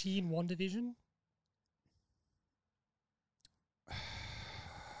enjoy it. Is she in WandaVision?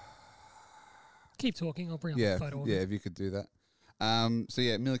 Keep talking. I'll bring up a photo of it. Yeah, if you could do that.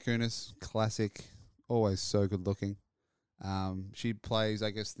 Mila Kunis, classic, always so good looking. She plays,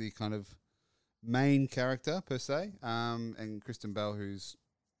 I guess, the kind of main character per se, and Kristen Bell, who's,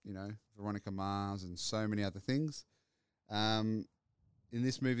 Veronica Mars and so many other things. In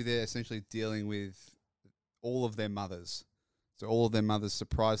this movie, they're essentially dealing with all of their mothers. So all of their mothers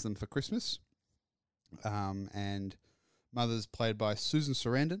surprise them for Christmas. And mothers played by Susan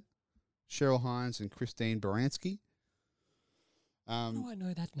Sarandon, Cheryl Hines, and Christine Baranski. How do I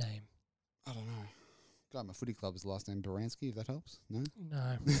know that name? I don't know. guy at my footy club is the last name Baranski, if that helps. No?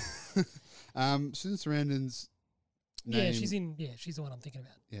 No. Susan Sarandon's name... Yeah, she's the one I'm thinking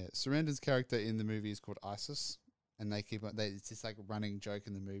about. Yeah, Sarandon's character in the movie is called ISIS, and it's this like running joke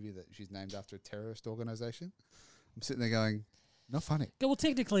in the movie that she's named after a terrorist organization. I'm sitting there going, not funny. Yeah, well,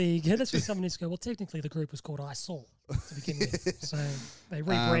 technically, that's where someone needs to go. Well, technically, the group was called ISIL to begin with, so they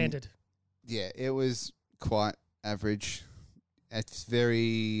rebranded. Yeah, it was quite average. It's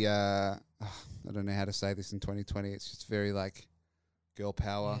very, I don't know how to say this in 2020. It's just very like girl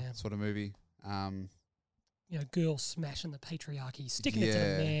power sort of movie. Girls smashing the patriarchy, sticking it to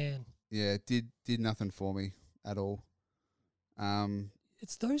the man. Yeah, it did nothing for me at all.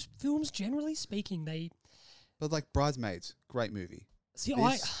 It's those films, generally speaking, But like Bridesmaids, great movie. See,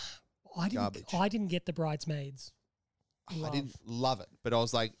 I didn't get the Bridesmaids. I didn't love it, but I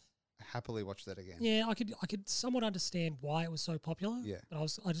was like, happily watch that again. Yeah, I could somewhat understand why it was so popular. Yeah, but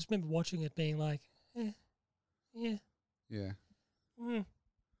I just remember watching it being like, yeah.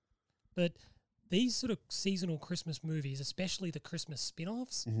 But these sort of seasonal Christmas movies, especially the Christmas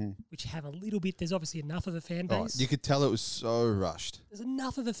spin-offs, which have a little bit, there's obviously enough of a fan base. You could tell it was so rushed. There's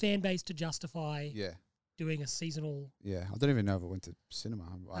enough of a fan base to justify Yeah. doing a seasonal... Yeah, I don't even know if it went to cinema.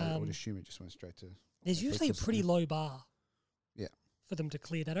 I would assume it just went straight to... There's usually a pretty low bar yeah. for them to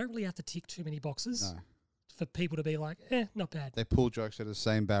clear. They don't really have to tick too many boxes No. for people to be like, not bad. They pull jokes out of the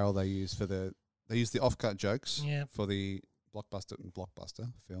same barrel they use they use the off-cut jokes Yeah. for the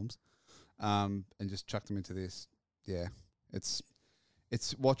blockbuster films, and just chuck them into this. Yeah, it's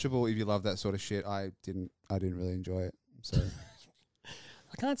watchable if you love that sort of shit. I didn't really enjoy it. So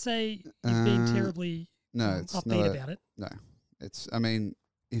I can't say you've been terribly upbeat about it. No, I mean,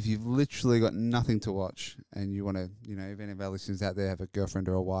 if you've literally got nothing to watch and you want to, if any of our listeners out there have a girlfriend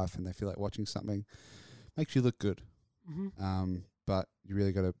or a wife and they feel like watching something, makes you look good. Mm-hmm. But you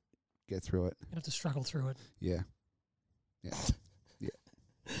really got to get through it. You have to struggle through it. Yeah.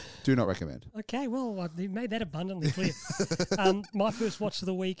 Do not recommend. Okay, well, you made that abundantly clear. My first watch of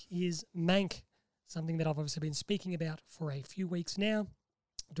the week is Mank, something that I've obviously been speaking about for a few weeks now.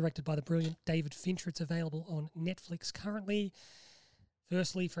 Directed by the brilliant David Fincher. It's available on Netflix currently.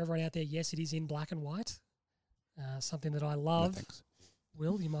 Firstly, for everyone out there, yes, it is in black and white. Something that I love. No, thanks.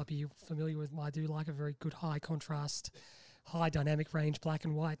 Will, you might be familiar with. I do like a very good high contrast, high dynamic range black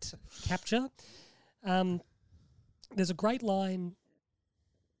and white capture. There's a great line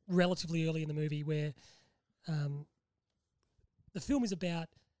relatively early in the movie where the film is about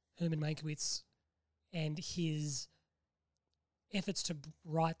Herman Mankiewicz and his efforts to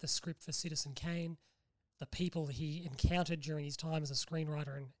write the script for Citizen Kane, the people he encountered during his time as a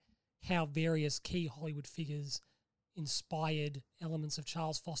screenwriter, and how various key Hollywood figures inspired elements of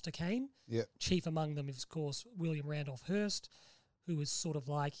Charles Foster Kane. Yep. Chief among them is, of course, William Randolph Hearst, who was sort of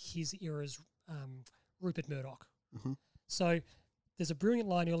like his era's Rupert Murdoch. Mm-hmm. So there's a brilliant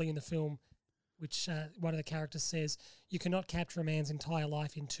line early in the film which one of the characters says, you cannot capture a man's entire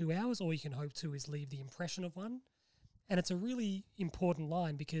life in 2 hours. All you can hope to is leave the impression of one. And it's a really important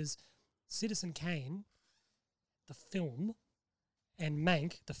line because Citizen Kane, the film, and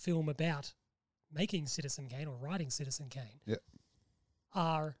Mank, the film about making Citizen Kane or writing Citizen Kane,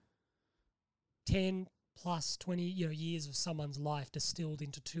 are 10 plus 20 years of someone's life distilled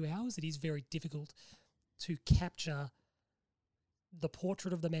into 2 hours. It is very difficult to capture the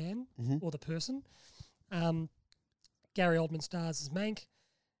portrait of the man or the person. Gary Oldman stars as Mank.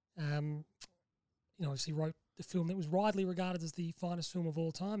 Obviously wrote the film that was widely regarded as the finest film of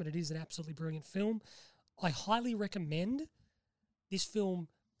all time, and it is an absolutely brilliant film. I highly recommend. This film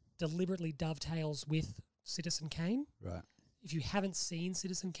deliberately dovetails with Citizen Kane. Right. If you haven't seen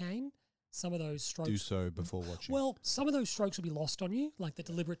Citizen Kane, some of those strokes... Do so before watching. Well, some of those strokes will be lost on you, like the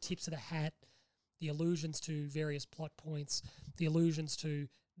deliberate tips of the hat, the allusions to various plot points, the allusions to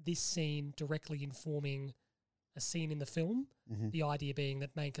this scene directly informing a scene in the film, the idea being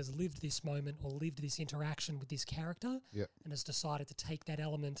that Mank has lived this moment or lived this interaction with this character and has decided to take that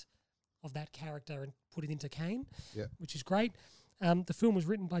element of that character and put it into Kane, which is great. The film was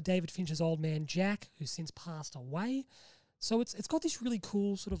written by David Fincher's old man, Jack, who's since passed away. So it's got this really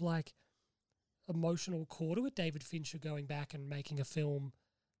cool sort of like emotional core to it, David Fincher going back and making a film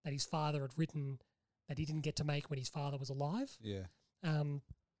that his father had written that he didn't get to make when his father was alive. Yeah.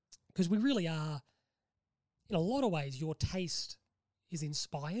 Because we really are, in a lot of ways, your taste is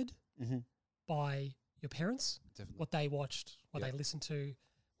inspired by your parents, Definitely. what they watched, what they listened to,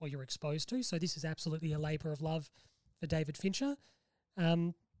 what you're exposed to. So this is absolutely a labour of love for David Fincher.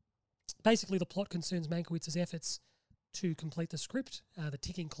 Basically, the plot concerns Mankiewicz's efforts to complete the script, the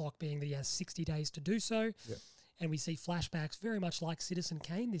ticking clock being that he has 60 days to do so. Yep. And we see flashbacks very much like Citizen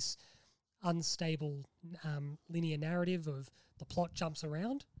Kane, this unstable linear narrative of the plot jumps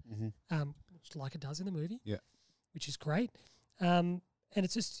around, which like it does in the movie, which is great. And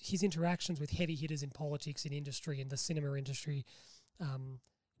it's just his interactions with heavy hitters in politics, in industry, in the cinema industry,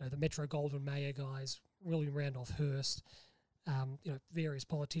 the Metro Goldwyn Mayer guys, William Randolph Hearst, various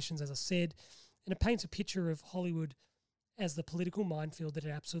politicians, as I said. And it paints a picture of Hollywood as the political minefield that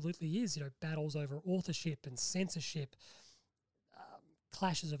it absolutely is, battles over authorship and censorship,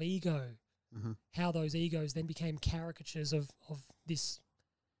 clashes of ego, how those egos then became caricatures of this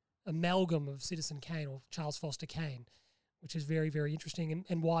amalgam of Citizen Kane or Charles Foster Kane, which is very, very interesting,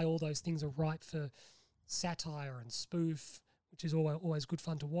 and why all those things are ripe for satire and spoof, which is always good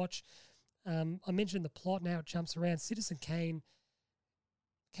fun to watch. I mentioned the plot, now it jumps around. Citizen Kane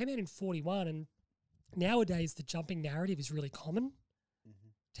came out in 1941, and nowadays the jumping narrative is really common.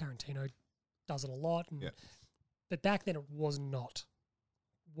 Tarantino does it a lot, but back then it was not.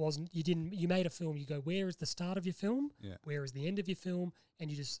 You made a film, you go, where is the start of your film? Where is the end of your film? And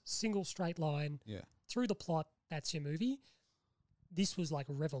you just single straight line through the plot, that's your movie. This was like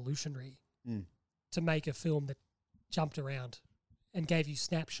revolutionary to make a film that jumped around and gave you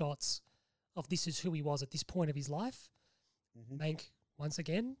snapshots of this is who he was at this point of his life. Mank, once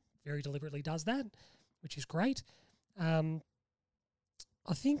again, very deliberately does that, which is great. I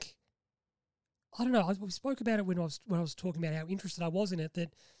think, I don't know, we spoke about it when I was talking about how interested I was in it,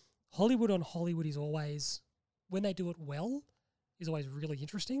 that Hollywood on Hollywood is always, when they do it well, is always really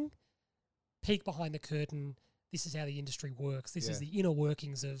interesting. Peek behind the curtain, this is how the industry works. This is the inner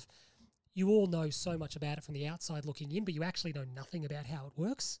workings of, you all know so much about it from the outside looking in, but you actually know nothing about how it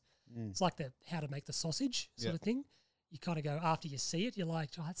works. It's like the how to make the sausage sort of thing. You kind of go, after you see it, you're like,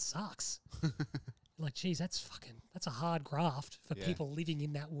 oh, that sucks. You're like, geez, that's a hard graft for people living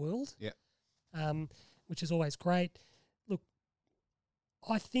in that world. Which is always great. Look,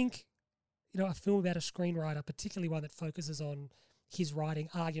 I think, a film about a screenwriter, particularly one that focuses on his writing,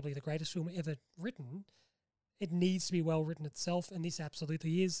 arguably the greatest film ever written, it needs to be well written itself, and this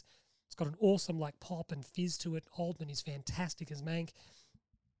absolutely is. It's got an awesome pop and fizz to it. Oldman is fantastic as Mank.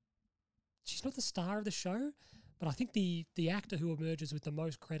 She's not the star of the show, but I think the actor who emerges with the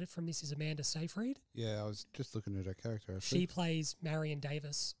most credit from this is Amanda Seyfried. Yeah, I was just looking at her character. Actually. She plays Marion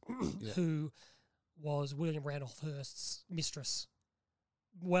Davis, who was William Randolph Hearst's mistress.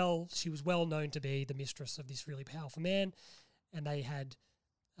 Well, she was well known to be the mistress of this really powerful man, and they had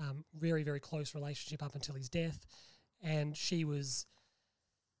very, very close relationship up until his death. And she was,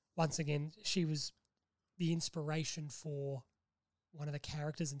 once again, she was the inspiration for one of the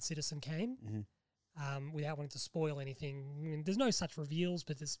characters in Citizen Kane. Without wanting to spoil anything, I mean, there's no such reveals,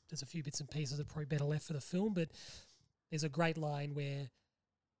 but there's a few bits and pieces that are probably better left for the film. But there's a great line where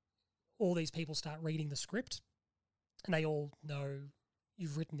all these people start reading the script, and they all know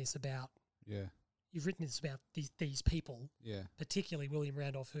you've written this about. You've written this about these people. Particularly William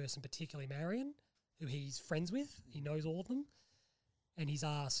Randolph Hearst and particularly Marion, who he's friends with. He knows all of them, and he's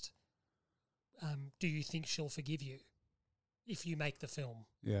asked, "Do you think she'll forgive you if you make the film?"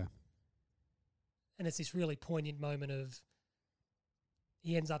 And it's this really poignant moment of,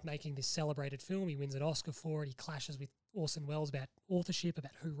 he ends up making this celebrated film. He wins an Oscar for it. He clashes with Orson Welles about authorship,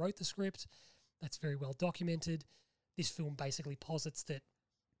 about who wrote the script. That's very well documented. This film basically posits that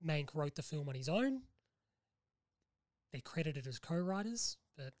Mank wrote the film on his own. They're credited as co-writers,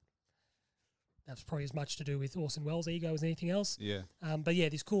 but that's probably as much to do with Orson Welles' ego as anything else. But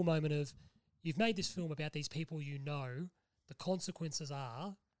this cool moment of, you've made this film about these people you know. The consequences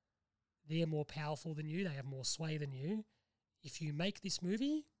are, they're more powerful than you. They have more sway than you. If you make this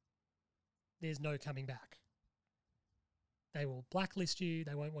movie, there's no coming back. They will blacklist you.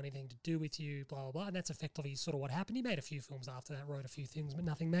 They won't want anything to do with you, blah, blah, blah. And that's effectively sort of what happened. He made a few films after that, wrote a few things, but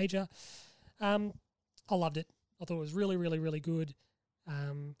nothing major. I loved it. I thought it was really, really, really good.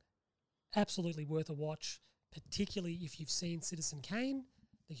 Absolutely worth a watch, particularly if you've seen Citizen Kane.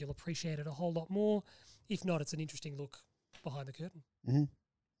 I think you'll appreciate it a whole lot more. If not, it's an interesting look behind the curtain.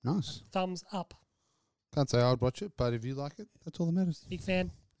 Nice. Thumbs up. Can't say I'd watch it, but if you like it, that's all that matters. Big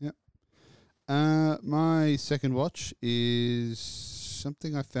fan. My second watch is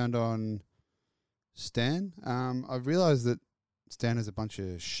something I found on Stan. I realised that Stan has a bunch of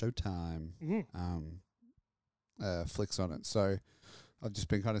Showtime flicks on it, so I've just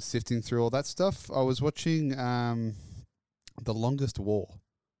been kind of sifting through all that stuff. I was watching The Longest War.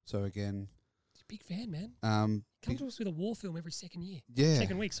 So again, big fan, man. Come to us with a war film every second year.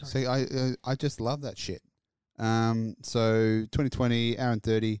 Second week, sorry. See, I just love that shit. So 2020, hour and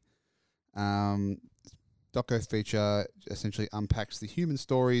 30. Doco feature essentially unpacks the human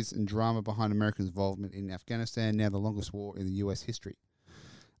stories and drama behind American involvement in Afghanistan, now the longest war in the US history.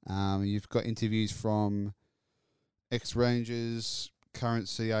 You've got interviews from ex-Rangers, current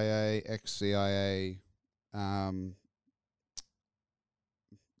CIA, ex-CIA,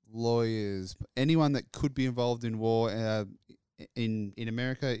 lawyers, anyone that could be involved in war in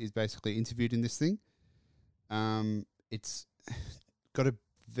America is basically interviewed in this thing. It's got a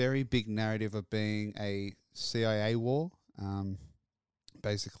very big narrative of being a CIA war,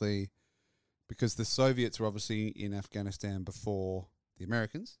 basically because the Soviets were obviously in Afghanistan before the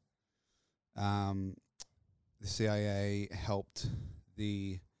Americans. The CIA helped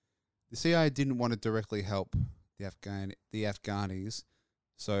the CIA didn't want to directly help the Afghanis,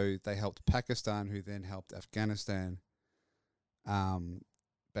 so they helped Pakistan, who then helped Afghanistan,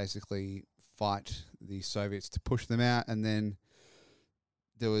 basically fight the Soviets to push them out. And then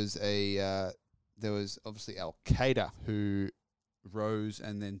there was obviously Al Qaeda, who rose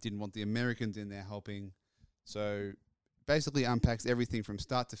and then didn't want the Americans in there helping. So basically unpacks everything from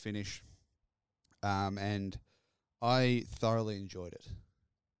start to finish, and I thoroughly enjoyed it.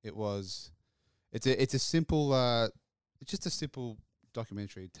 It's a simple it's just a simple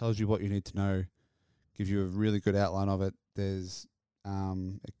documentary. It tells you what you need to know, gives you a really good outline of it. There's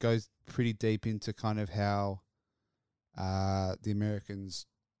it goes pretty deep into kind of how the Americans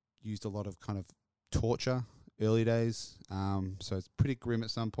used a lot of kind of torture early days. So it's pretty grim at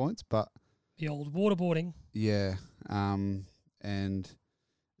some points, but The old waterboarding. yeah, and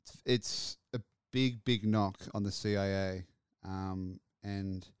it's a big knock on the CIA.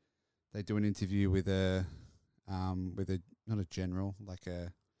 And they do an interview with a not a general, like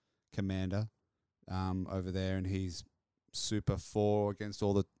a commander over there, and he's super for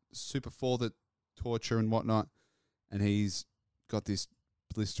the torture and whatnot, and he's got this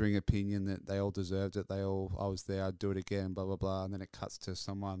blistering opinion that they all deserved it. I was there, I'd do it again, blah blah blah. And then it cuts to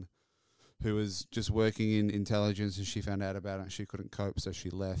someone who was just working in intelligence, and she found out about it and she couldn't cope, so she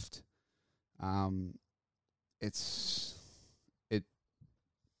left.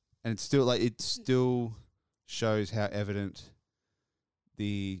 It still shows how evident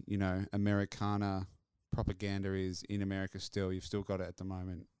the, Americana propaganda is in America still. You've still got it at the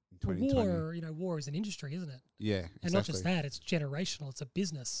moment in 2020. War is an industry, isn't it? Yeah, exactly. And not just that, it's generational. It's a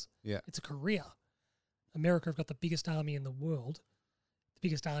business. Yeah. It's a career. America have got the biggest army in the world, the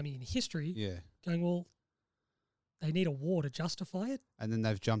biggest army in history. Yeah. Going, well, they need a war to justify it. And then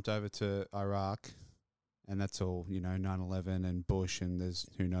they've jumped over to Iraq, and that's all, 9/11 and Bush, and there's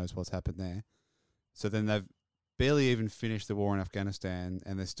who knows what's happened there. So then they've barely even finished the war in Afghanistan,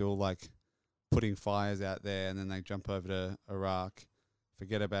 and they're still like putting fires out there, and then they jump over to Iraq,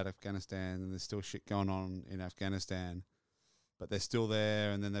 forget about Afghanistan, and there's still shit going on in Afghanistan, but they're still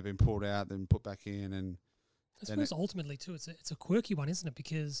there, and then they've been pulled out, then put back in, and I suppose ultimately too, it's a quirky one, isn't it?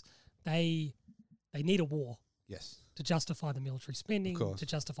 Because they need a war. Yes. To justify the military spending, to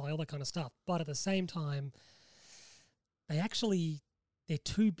justify all that kind of stuff. But at the same time, they're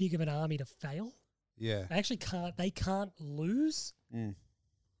too big of an army to fail. Yeah. They can't lose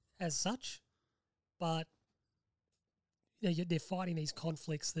as such. But they're fighting these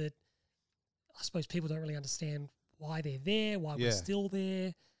conflicts that I suppose people don't really understand why they're there, why we're still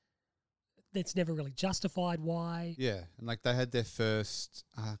there. That's never really justified why. Yeah. And like they had their first,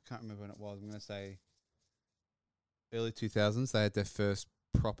 I can't remember when it was, I'm going to say early 2000s, they had their first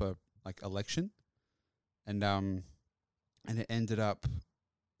proper like election, and it ended up,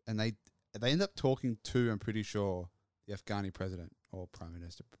 and they ended up talking to, I'm pretty sure, the Afghani president or prime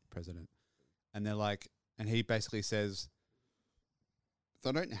minister president, and they're like, and he basically says,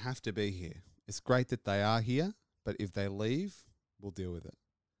 they don't have to be here. It's great that they are here, but if they leave, we'll deal with it.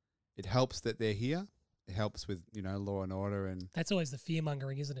 It helps that they're here. It helps with law and order, and that's always the fear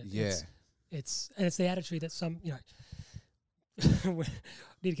mongering, isn't it? Yeah. It's the attitude that some, we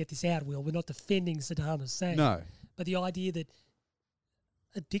need to get this out, Will. We're not defending Saddam Hussein. No. But the idea that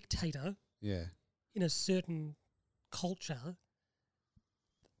a dictator in a certain culture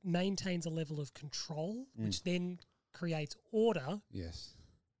maintains a level of control, which then creates order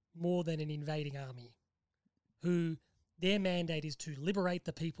more than an invading army, who their mandate is to liberate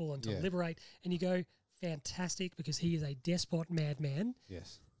the people and to liberate. And you go, fantastic, because he is a despot madman.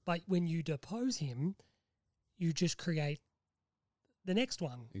 Yes. But when you depose him, you just create the next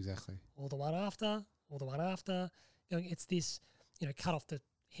one. Exactly. Or the one after, or the one after. It's this, cut off the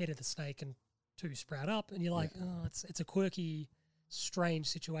head of the snake and two sprout up. And you're like, it's a quirky, strange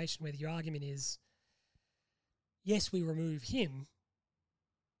situation where your argument is, yes, we remove him,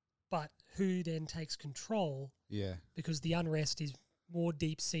 but who then takes control? Yeah. Because the unrest is more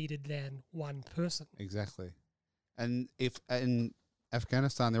deep-seated than one person. Exactly. And in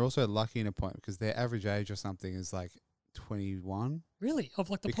Afghanistan, they're also lucky in a point because their average age or something is like 21. Really? Of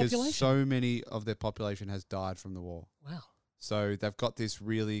like the Because population? so many of their population has died from the war. Wow. So they've got this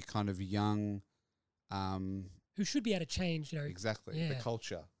really kind of young... who should be able to change, Exactly, Yeah. the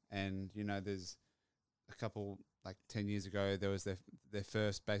culture. And, there's a couple, like 10 years ago, there was their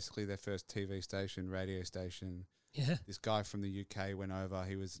first TV station, radio station. Yeah. This guy from the UK went over.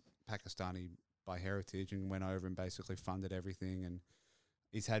 He was Pakistani by heritage and went over and basically funded everything. And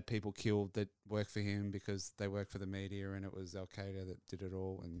he's had people killed that work for him because they work for the media, and it was Al Qaeda that did it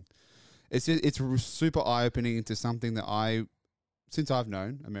all. And it's super eye opening into something that since I've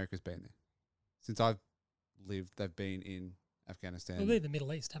known, America's been there. Since I've lived, they've been in Afghanistan. Well, they're in the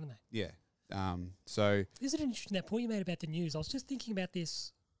Middle East, haven't they? Yeah. So isn't it interesting that point you made about the news? I was just thinking about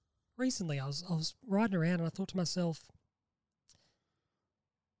this recently. I was riding around and I thought to myself,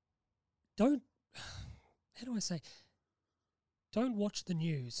 how do I say, don't watch the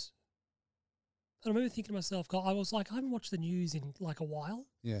news. I remember thinking to myself, I was like, I haven't watched the news in like a while.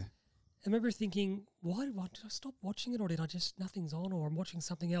 yeah, I remember thinking, why did I stop watching it, or did I just, nothing's on, or I'm watching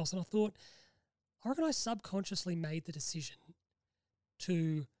something else? And I thought, I reckon I subconsciously made the decision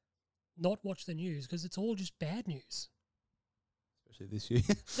to not watch the news because it's all just bad news. especially this year.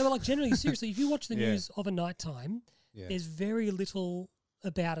 No, but like generally, seriously, if you watch the Yeah. news of a night time, Yeah. there's very little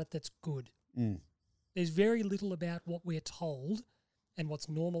about it that's good. Mm. There's very little about what we're told and what's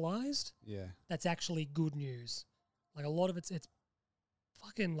normalized Yeah. that's actually good news. Like a lot of it's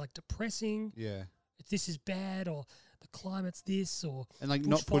fucking like depressing. Yeah. This is bad, or the climate's this, or And like bushfire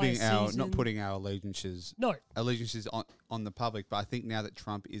not season. putting our allegiances No, on the public, but I think now that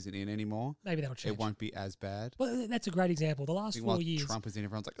Trump isn't in anymore, maybe that'll change. it won't be as bad. Well, that's a great example. The I last think 4 while years, Trump is in,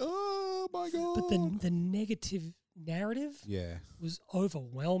 everyone's like, oh my god. but the negative narrative yeah, was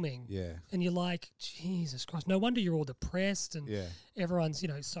overwhelming. yeah, And you're like, Jesus Christ, no wonder you're all depressed and yeah, everyone's,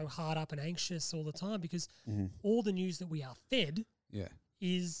 so hard up and anxious all the time because mm-hmm. all the news that we are fed yeah,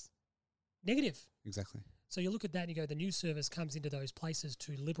 is negative. exactly. So you look at that and you go, the news service comes into those places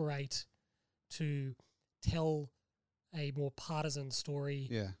to liberate, to tell a more partisan story.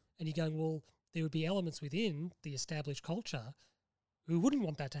 Yeah, And you're going, well, there would be elements within the established culture who wouldn't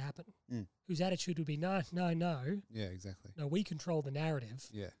want that to happen, whose attitude would be, no, yeah, exactly. we control the narrative.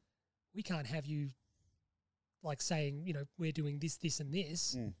 Yeah, We can't have you like saying, we're doing this, this, and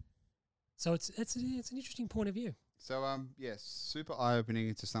this. So it's an interesting point of view. So yes, super eye opening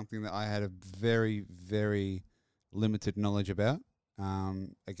into something that I had a very, very limited knowledge about.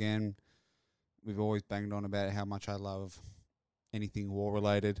 Again, we've always banged on about how much I love anything war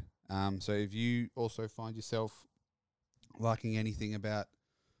related. So if you also find yourself liking anything about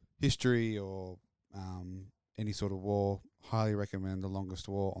history or any sort of war, highly recommend The Longest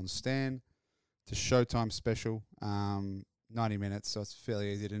War on Stan. It's a Showtime special, 90 minutes, so it's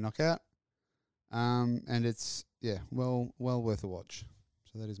fairly easy to knock out. And it's, well worth a watch.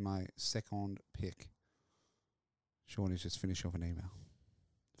 So that is my second pick. Sean is just finishing off an email.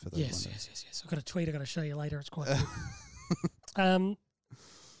 For those Yes. I've got a tweet I've got to show you later. It's quite good.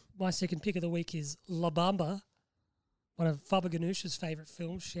 My second pick of the week is La Bamba, one of Faber Ganoush's favourite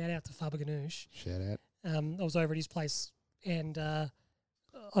films. Shout out to Faber Ganoush. Shout out. I was over at his place and I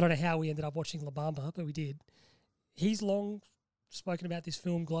don't know how we ended up watching La Bamba, but we did. He's long spoken about this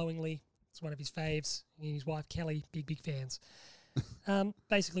film glowingly. It's one of his faves. He and his wife Kelly, big fans.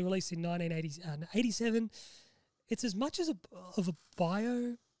 Basically released in 1987. It's as much of a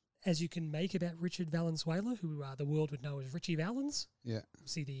bio as you can make about Richard Valenzuela, who the world would know as Richie Valens. Yeah.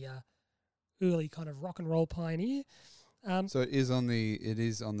 See the early kind of rock and roll pioneer. So it is on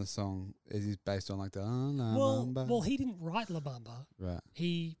the song. It is based on like the La Bamba. Well, he didn't write La Bamba. Right.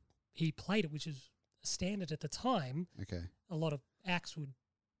 He played it, which is a standard at the time. Okay. A lot of acts would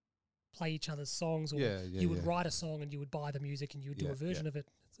play each other's songs, or you you would write a song and you would buy the music and you would do a version of it.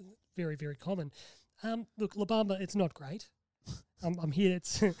 It's very, very common. Look, La Bamba, it's not great. I'm here.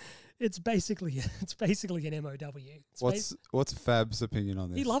 It's basically an MOW. What's Fab's opinion on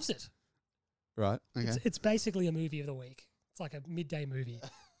this? He loves it. Right. Okay. It's basically a movie of the week. It's like a midday movie.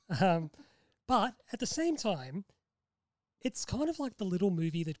 But at the same time, it's kind of like the little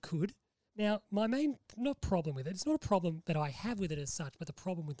movie that could. Now, my main problem with it, it's not a problem that I have with it as such, but the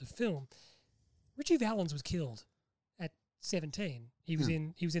problem with the film, Richie Valens was killed at 17. He was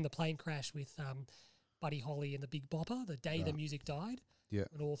in the plane crash with Buddy Holly and the Big Bopper the day the music died. Yeah.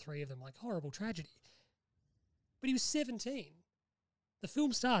 And all three of them, like, horrible tragedy. But he was 17. The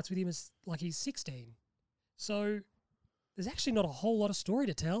film starts with him as like he's 16. So there's actually not a whole lot of story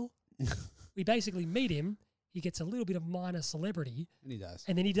to tell. We basically meet him. He gets a little bit of minor celebrity. And he does.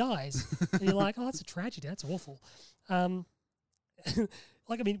 And then he dies. And you're like, oh, that's a tragedy. That's awful. I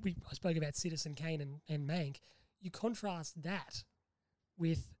spoke about Citizen Kane and Mank. you contrast that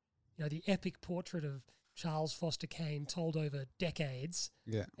with, the epic portrait of Charles Foster Kane told over decades.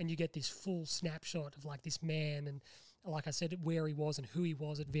 Yeah. And you get this full snapshot of like this man and, like I said, where he was and who he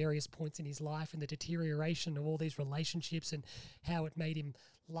was at various points in his life and the deterioration of all these relationships and how it made him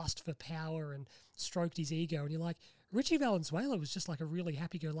lust for power and stroked his ego. And you're like, Richie Valenzuela was just like a really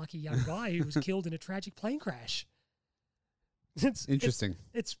happy-go-lucky young guy who was killed in a tragic plane crash. It's Interesting.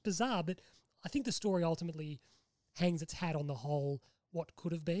 It's bizarre, but I think the story ultimately hangs its hat on the whole what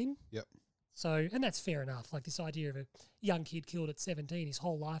could have been. Yep. So, and that's fair enough. Like this idea of a young kid killed at 17, his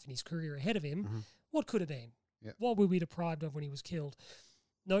whole life and his career ahead of him. What could have been? Yep. What were we deprived of when he was killed?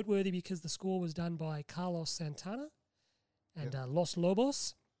 Noteworthy because the score was done by Carlos Santana and Los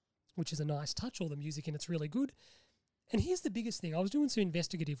Lobos, which is a nice touch. All the music in it's really good. And here's the biggest thing. I was doing some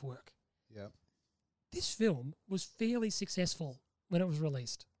investigative work. Yep. This film was fairly successful when it was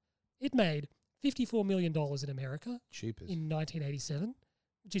released. It made $54 million in America Cheapest. in 1987,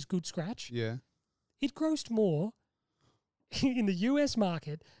 which is good scratch. Yeah. It grossed more in the US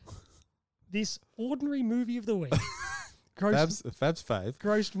market. This ordinary movie of the week Fab's fave.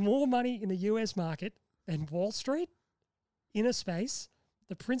 grossed more money in the US market than Wall Street, Inner Space,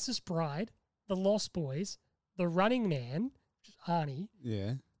 The Princess Bride, The Lost Boys, The Running Man, which is Arnie,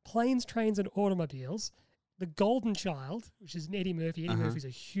 Yeah. Planes, Trains and Automobiles, The Golden Child, which is an Eddie Murphy. Eddie Murphy's a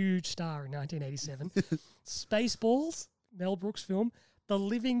huge star in 1987. Spaceballs, Mel Brooks film. The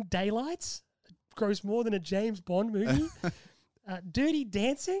Living Daylights, grossed more than a James Bond movie. Dirty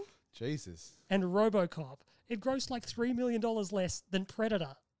Dancing. Jesus. And RoboCop. It grossed like $3 million less than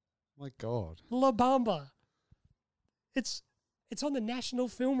Predator. My God. La Bamba. It's on the National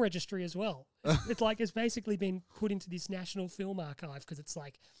Film Registry as well. It's basically been put into this National Film Archive because it's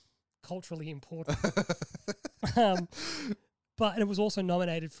like culturally important. But it was also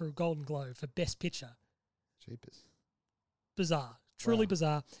nominated for a Golden Globe for Best Picture. Cheapest. Bizarre. Truly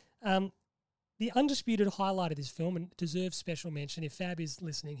bizarre. The undisputed highlight of this film, and deserves special mention, if Fab is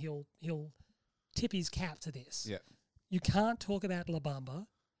listening, he'll tip his cap to this. Yeah. You can't talk about La Bamba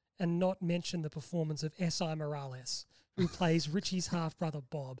and not mention the performance of S.I. Morales, who plays Richie's half-brother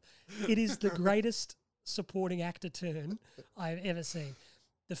Bob. It is the greatest supporting actor turn I've ever seen.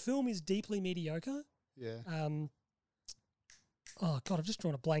 The film is deeply mediocre. Yeah. Oh, God, I've just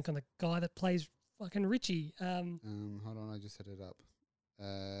drawn a blank on the guy that plays fucking Richie. Hold on, I just set it up.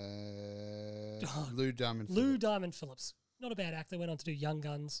 Lou Diamond Phillips. Lou Diamond Phillips. Not a bad actor, went on to do Young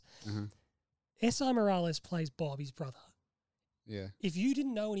Guns. S.I. Morales plays Bob, his brother. Yeah. If you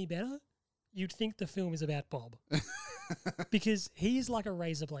didn't know any better, you'd think the film is about Bob. Because he is like a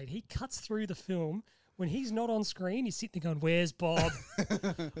razor blade. He cuts through the film. When he's not on screen, he's sitting there going, where's Bob?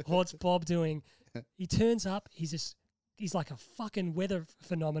 What's Bob doing? He turns up. He's like a fucking weather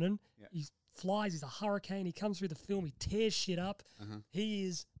phenomenon. Yeah. He flies. He's a hurricane. He comes through the film. He tears shit up. He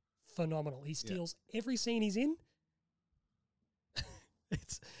is phenomenal. He steals every scene he's in.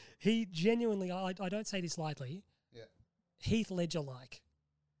 He genuinely, I don't say this lightly, Heath Ledger-like.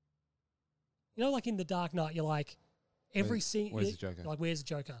 You know, like in The Dark Knight, you're like, every scene... Where's the Joker? Like, where's the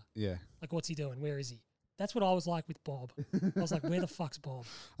Joker? Yeah. Like, what's he doing? Where is he? That's what I was like with Bob. I was like, where the fuck's Bob?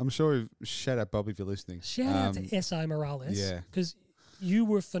 I'm sure... Shout out, Bob, if you're listening. Shout out to S.I. Morales. Yeah. Because you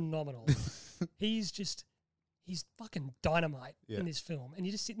were phenomenal. He's fucking dynamite in this film. And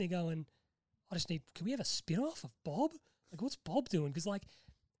you're just sitting there going, can we have a spin-off of Bob? Like, what's Bob doing? Because, like,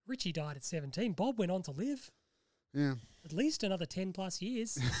 Richie died at 17. Bob went on to live. Yeah. At least another 10 plus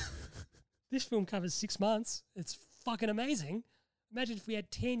years. This film covers 6 months. It's fucking amazing. Imagine if we had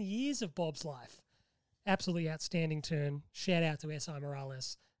 10 years of Bob's life. Absolutely outstanding turn. Shout out to S.I.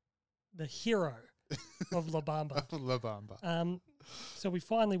 Morales, the hero of La Bamba. La Bamba. So we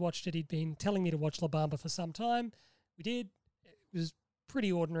finally watched it. He'd been telling me to watch La Bamba for some time. We did. It was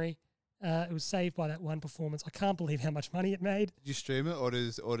pretty ordinary. It was saved by that one performance. I can't believe how much money it made. Did you stream it, or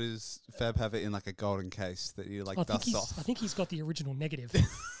does Fab have it in like a golden case that you dust off? I think he's got the original negative.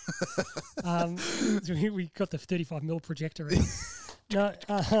 So we got the 35mm projector. No,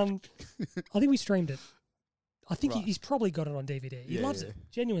 I think we streamed it. I think he's probably got it on DVD. He loves it,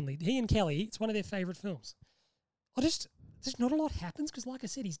 genuinely. He and Kelly, it's one of their favourite films. Just not a lot happens because, like I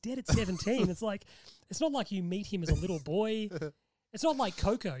said, he's dead at 17. It's not like you meet him as a little boy. It's not like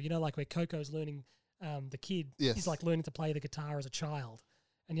Coco, like where Coco's learning, the kid. Yes. He's like learning to play the guitar as a child.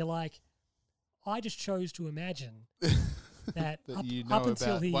 And you're like, I just chose to imagine that up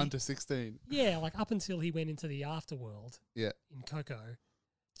until about 1 to 16. Yeah, like up until he went into the afterworld in Coco,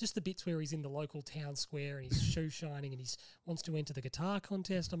 just the bits where he's in the local town square and he's shoe shining and he wants to enter the guitar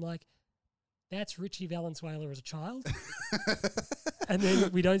contest. I'm like, that's Richie Valenzuela as a child. And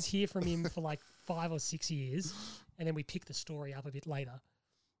then we don't hear from him for like 5 or 6 years. And then we pick the story up a bit later.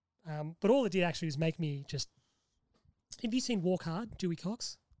 But all it did actually was make me just... Have you seen Walk Hard, Dewey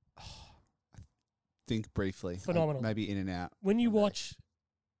Cox? Think briefly. Phenomenal. Maybe in and out. When you watch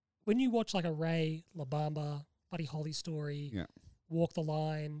like a Ray, La Bamba, Buddy Holly story, Walk the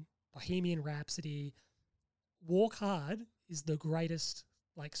Line, Bohemian Rhapsody, Walk Hard is the greatest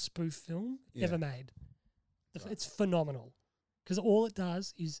like spoof film ever made. It's phenomenal because all it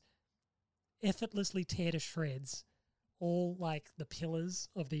does is effortlessly tear to shreds all like the pillars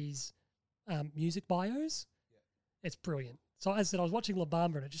of these music bios. It's brilliant. So as I said, I was watching La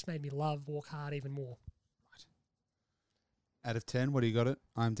Bamba and it just made me love Walk Hard even more. Out of 10, what do you got it?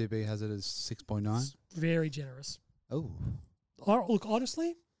 IMDb has it as 6.9. It's very generous. Oh. Look,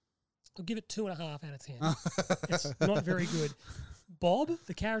 honestly, I'll give it 2.5 out of 10. It's not very good. Bob,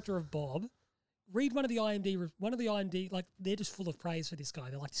 the character of Bob, read one of the IMDb, like they're just full of praise for this guy.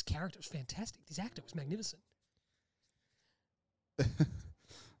 They're like, this character was fantastic. This actor was magnificent.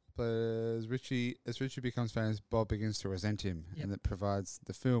 But as Richie becomes famous, Bob begins to resent him, and it provides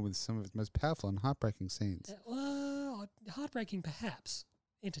the film with some of its most powerful and heartbreaking scenes. Heartbreaking, perhaps.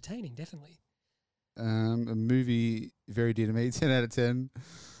 Entertaining, definitely. A movie very dear to me, 10 out of 10.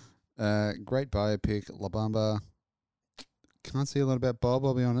 Great biopic, La Bamba. Can't see a lot about Bob,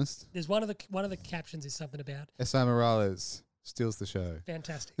 I'll be honest. There's one of the captions is something about S.I. Morales steals the show.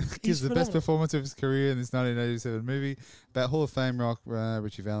 Fantastic. Gives the best performance of his career in this 1987 movie about Hall of Fame rock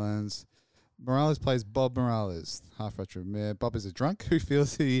Richie Valens. Morales plays Bob Morales, half retro. Bob is a drunk who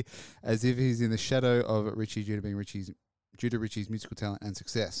feels as if he's in the shadow of Richie due to Richie's musical talent and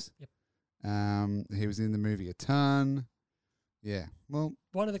success. Yep. He was in the movie a ton. Yeah. Well,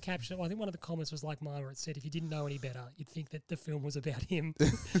 I think one of the comments was like mine, where it said, if you didn't know any better, you'd think that the film was about him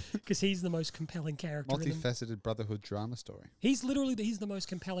because he's the most compelling character. Multifaceted brotherhood drama story. He's the most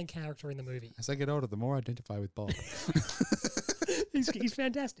compelling character in the movie. As I get older, the more I identify with Bob. He's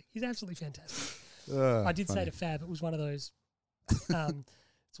fantastic. He's absolutely fantastic. I did say to Fab, it was one of those.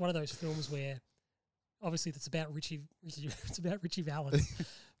 It's one of those films where, obviously, it's about Richie. It's about Richie Valens,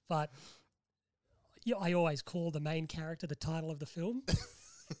 but I always call the main character the title of the film.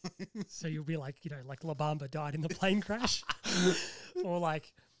 So you'll be like, like La Bamba died in the plane crash, or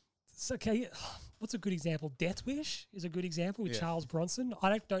like, what's a good example? Death Wish is a good example with Charles Bronson.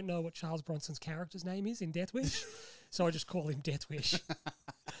 I don't know what Charles Bronson's character's name is in Death Wish. So I just call him Death Wish.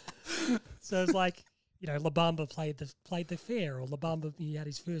 So it's like, La Bamba played the fair, or La Bamba, he had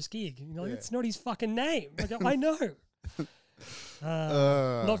his first gig. It's not his fucking name. Like, I know.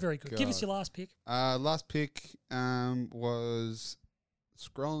 Not very good. God. Give us your last pick. Last pick was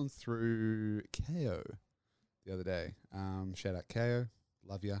scrolling through KO the other day. Shout out KO.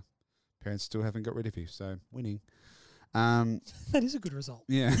 Love ya. Parents still haven't got rid of you, so winning. That is a good result.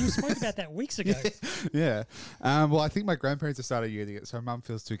 Yeah. You spoke about that weeks ago. Yeah. Well, I think my grandparents have started using it, so Mum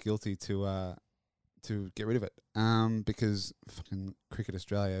feels too guilty to get rid of it. Because fucking Cricket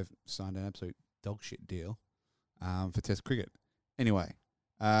Australia have signed an absolute dog shit deal for Test cricket. Anyway,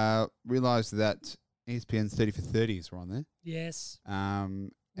 realised that ESPN's 30 for 30s were on there. Yes.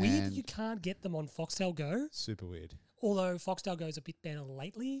 Weird that you can't get them on Foxtel Go. Super weird. Although Foxtel Go is a bit better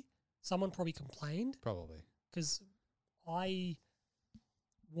lately. Someone probably complained. Probably. Because I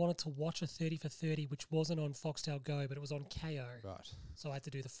wanted to watch a 30 for 30, which wasn't on Foxtel Go, but it was on KO. Right. So I had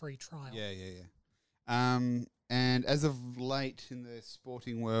to do the free trial. Yeah. And as of late in the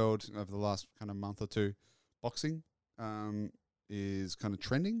sporting world over the last kind of month or two, boxing is kind of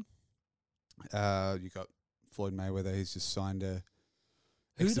trending. You got Floyd Mayweather. He's just signed a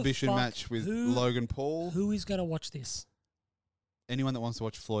exhibition match with Logan Paul. Who is going to watch this? Anyone that wants to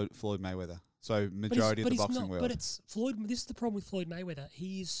watch Floyd Mayweather. So majority of the boxing world. But it's Floyd. This is the problem with Floyd Mayweather.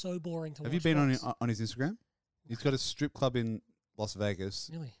 He is so boring to watch. Have you been on his Instagram? He's got a strip club in Las Vegas.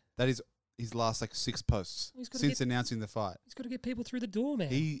 Really? That is his last 6 posts since announcing the fight. He's got to get people through the door, man.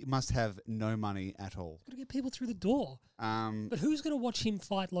 He must have no money at all. He's got to get people through the door. But who's going to watch him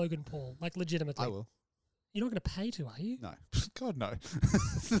fight Logan Paul? Like, legitimately. I will. You're not going to pay to, are you? No. God, no.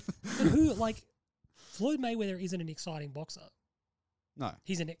 But who, Floyd Mayweather isn't an exciting boxer. No.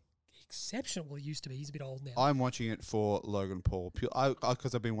 He's an exceptional. Well, he used to be. He's a bit old now. I'm watching it for Logan Paul.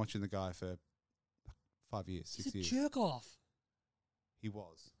 Because I've been watching the guy for 5 years, 6 years. He's a jerk off. He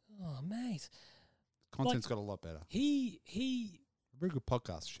was. Oh, mate. Content's got a lot better. He Very good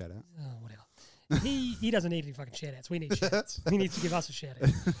podcast, shout out. Oh, whatever. he doesn't need any fucking shout outs. We need shout outs. He needs to give us a shout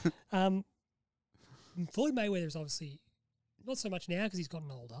out. Floyd Mayweather is obviously not so much now because he's gotten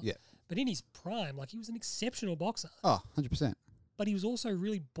older. Yeah. But in his prime, he was an exceptional boxer. Oh, 100%. but he was also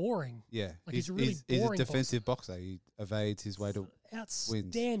really boring. Yeah. Like he's a really boring defensive boxer. He evades his way to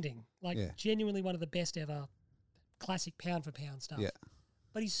outstanding. wins. Like genuinely one of the best ever. Classic pound for pound stuff. Yeah.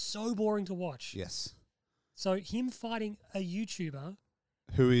 But he's so boring to watch. Yes. So him fighting a YouTuber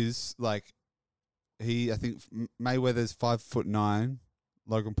who is like I think Mayweather's 5'9",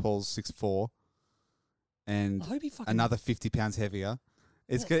 Logan Paul's 6'4", and I hope he another 50 pounds heavier.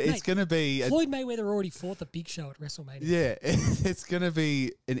 It's going to be Floyd Mayweather already fought the Big Show at WrestleMania. Yeah, it's going to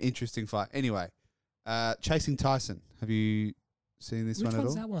be an interesting fight. Anyway, Chasing Tyson. Have you seen this one at all?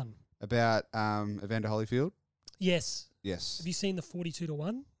 Which one's that one? About Evander Holyfield? Yes. Yes. Have you seen the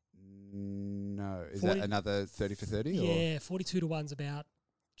 42-1? No. Is that another 30 for 30? Yeah, 42-1's about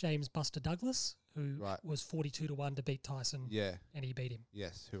James Buster Douglas, who was 42-1 to beat Tyson. Yeah. And he beat him.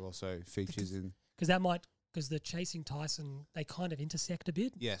 Yes, who also features in... Because the Chasing Tyson, they kind of intersect a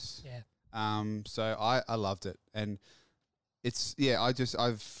bit. Yes. Yeah. So I loved it. And it's,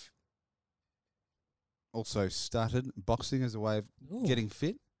 I've also started boxing as a way of getting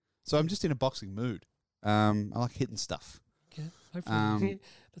fit. So I'm just in a boxing mood. I like hitting stuff. Okay. Hopefully.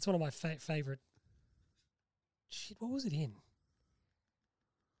 That's one of my favourite. Shit, what was it in?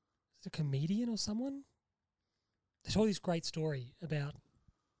 Is it a comedian or someone? There's all this great story about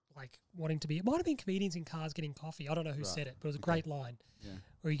like wanting to be. It might have been comedians in cars getting coffee. I don't know who said it, but it was a great line. Yeah.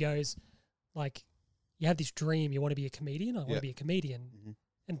 Where he goes, like, you have this dream, you want to be a comedian. I want to be a comedian. Mm-hmm.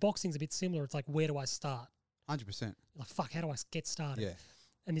 And boxing's a bit similar. It's like, where do I start? 100%. Like, fuck, how do I get started? Yeah.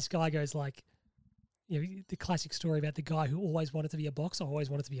 And this guy goes like, the classic story about the guy who always wanted to be a boxer. I always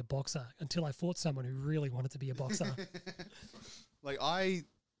wanted to be a boxer until I fought someone who really wanted to be a boxer.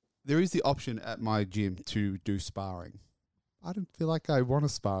 There is the option at my gym to do sparring. I don't feel like I want to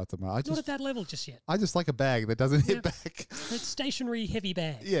spar at the moment. Not at that level just yet. I just like a bag that doesn't hit back. It's a stationary heavy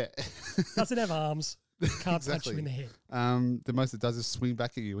bag. Yeah. Doesn't have arms. Can't punch you in the head. The most it does is swing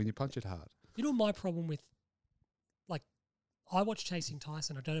back at you when you punch it hard. You know my problem with, like, I watched Chasing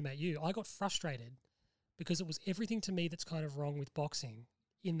Tyson. I don't know about you. I got frustrated because it was everything to me that's kind of wrong with boxing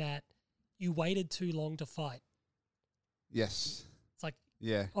in that you waited too long to fight. Yes. It's like,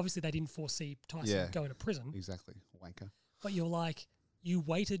 obviously they didn't foresee Tyson going to prison. Exactly. Wanker. But you're like, you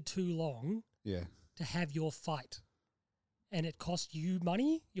waited too long to have your fight. And it cost you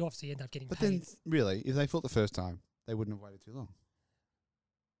money. You obviously end up getting paid. But then, really, if they fought the first time, they wouldn't have waited too long.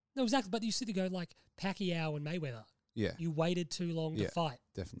 No, exactly. But you sit there go like Pacquiao and Mayweather. Yeah. You waited too long to fight.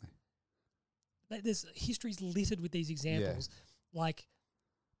 Definitely. There's history's littered with these examples. Yeah. Like,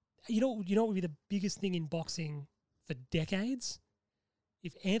 you know what would be the biggest thing in boxing for decades?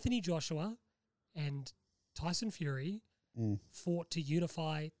 If Anthony Joshua and Tyson Fury fought to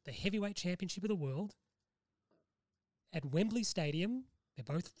unify the heavyweight championship of the world at Wembley Stadium, they're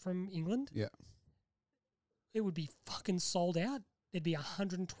both from England. Yeah. It would be fucking sold out. There'd be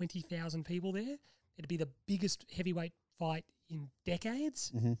 120,000 people there. It'd be the biggest heavyweight fight in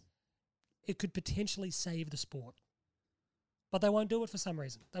decades. Mm-hmm. It could potentially save the sport. But they won't do it for some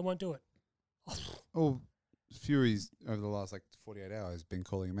reason. They won't do it. Oh, Fury's over the last 48 hours been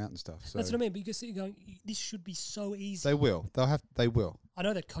calling him out and stuff. So that's what I mean. But you can see going, this should be so easy. They will. They will. I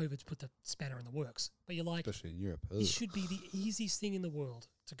know that COVID's put the spanner in the works, but you're like, especially in Europe. This should be the easiest thing in the world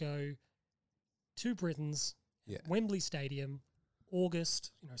to go to Britain's Wembley Stadium,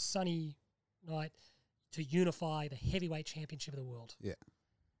 August, sunny night, to unify the heavyweight championship of the world. Yeah.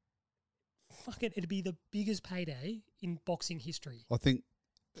 Fuck it, it'd be the biggest payday in boxing history. I think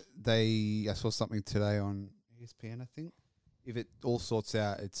I saw something today on ESPN, I think. If it all sorts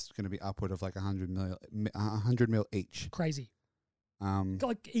out, it's going to be upward of 100 mil each. Crazy.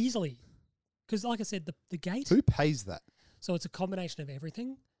 Easily. Because like I said, the gate. Who pays that? So it's a combination of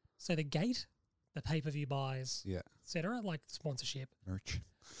everything. So the gate, the pay-per-view buys, etc., like sponsorship. Merch.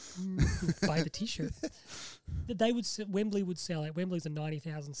 Buy the T-shirt. Wembley would sell it. Wembley's a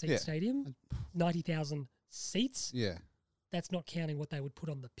 90,000 seat stadium. 90,000 seats. Yeah. That's not counting what they would put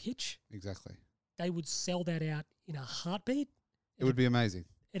on the pitch. Exactly. They would sell that out in a heartbeat. It would be amazing.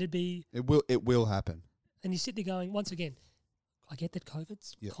 It'd be. It will happen. And you sit there going, once again, I get that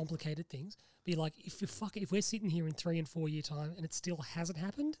COVID's complicated things. But you're like, if we're sitting here in 3 and 4 year time and it still hasn't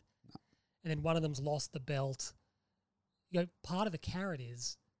happened, and then one of them's lost the belt, part of the carrot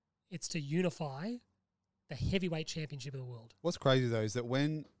is it's to unify the heavyweight championship of the world. What's crazy though is that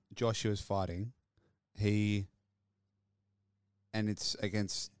when Joshua's fighting, and it's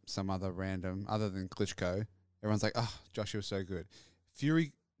against some other random, other than Klitschko, everyone's like, oh, Joshua's so good.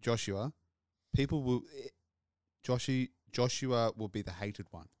 Fury, Joshua, Joshua will be the hated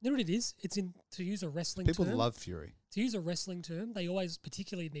one. You know what it is? It's to use a wrestling term. People love Fury. To use a wrestling term, they always,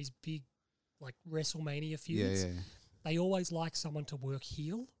 particularly in these big, WrestleMania feuds, they always like someone to work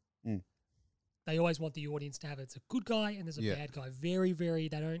heel. Mm. They always want the audience to have it's a good guy and there's a bad guy. Very, very,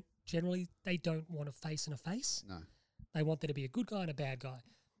 they don't want a face and a face. No. They want there to be a good guy and a bad guy.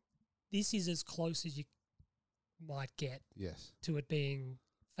 This is as close as you might get to it being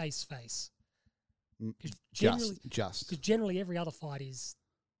face-face. Because generally every other fight is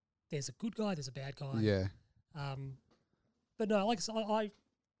there's a good guy, there's a bad guy. Yeah. But no, like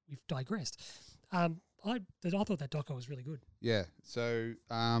we've digressed. I thought that doco was really good. Yeah. So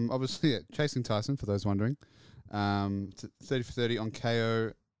obviously, Chasing Tyson, for those wondering, 30 for 30 on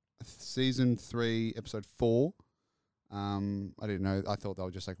KO, season 3, episode 4. I didn't know. I thought they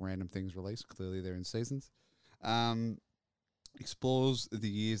were just like random things released. Clearly, they're in seasons. Explores the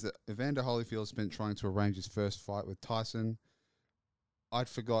years that Evander Holyfield spent trying to arrange his first fight with Tyson. I'd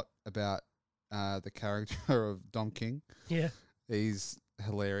forgot about the character of Dom King. Yeah. He's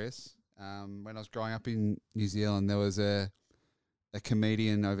hilarious. When I was growing up in New Zealand, there was a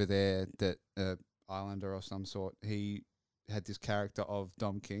comedian over there that Islander or some sort. He had this character of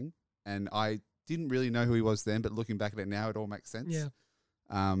Dom King, and I didn't really know who he was then, but looking back at it now, it all makes sense. Yeah.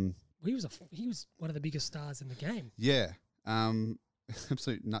 He was one of the biggest stars in the game. Yeah.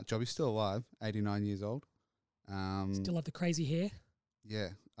 Absolute nut job. He's still alive, 89 years old. Still have the crazy hair. Yeah,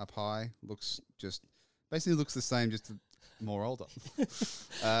 up high. Basically looks the same, just more older.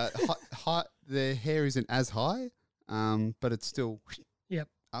 The hair isn't as high, but it's still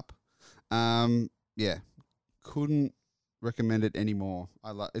up. Yeah, couldn't recommend it anymore.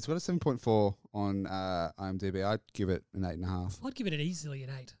 It's got a 7.4 on IMDb. I'd give it an 8.5. I'd give it easily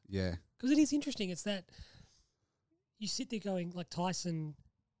an 8. Yeah, because it is interesting. It's that you sit there going like Tyson.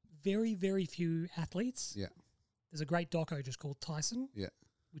 Very, very few athletes. Yeah. There's a great doco just called Tyson. Yeah.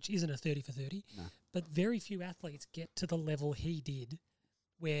 Which isn't a 30 for 30. No. But very few athletes get to the level he did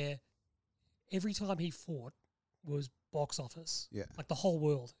where every time he fought was box office. Yeah. Like the whole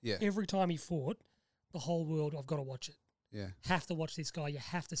world. Yeah. Every time he fought, the whole world, I've got to watch it. Yeah. Have to watch this guy. You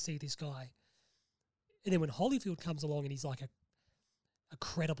have to see this guy. And then when Holyfield comes along and he's like a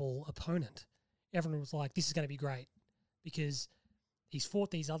credible opponent, everyone was like, this is going to be great because he's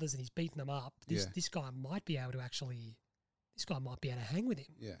fought these others and he's beaten them up. This guy might be able to hang with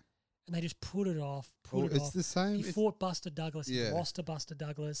him. Yeah. And they just put it off. It's the same. He fought Buster Douglas. He lost to Buster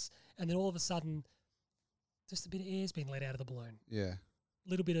Douglas. And then all of a sudden, just a bit of air's been let out of the balloon. Yeah. A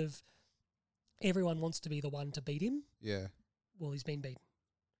little bit of everyone wants to be the one to beat him. Yeah. Well, he's been beaten.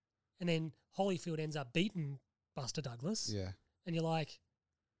 And then Holyfield ends up beating Buster Douglas. Yeah. And you're like,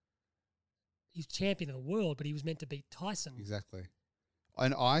 he's champion of the world, but he was meant to beat Tyson. Exactly.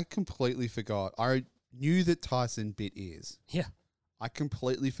 And I completely forgot. I knew that Tyson bit ears. Yeah. I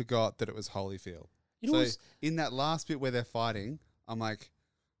completely forgot that it was Holyfield. In that last bit where they're fighting, I'm like,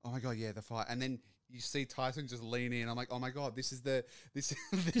 oh my God, yeah, the fight. And then you see Tyson just lean in. I'm like, oh my God, this is the...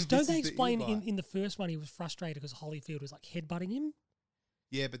 Because don't they explain in the first one he was frustrated because Holyfield was like headbutting him?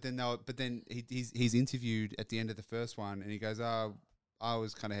 Yeah, but then he's interviewed at the end of the first one and he goes, oh, I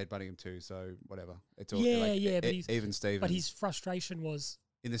was kind of headbutting him too, so whatever. It's all but even Steven. But his frustration was...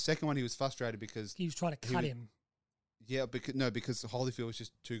 In the second one, he was frustrated because... He was trying to cut him. Yeah, because Holyfield was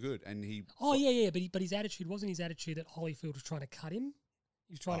just too good and he... Oh, yeah, but his attitude wasn't his attitude that Holyfield was trying to cut him.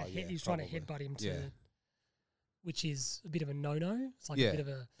 He was trying to headbutt him which is a bit of a no-no. It's like a bit of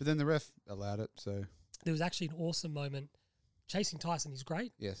a... But then the ref allowed it, so... There was actually an awesome moment. Chasing Tyson is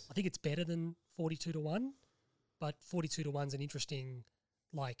great. Yes. I think it's better than 42-1, but 42-1's an interesting,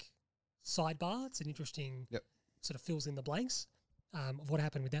 sidebar. It's an interesting... Sort of fills in the blanks of what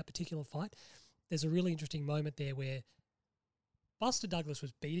happened with that particular fight. There's a really interesting moment there where Buster Douglas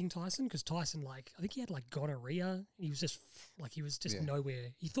was beating Tyson because Tyson, I think he had gonorrhea. He was just nowhere.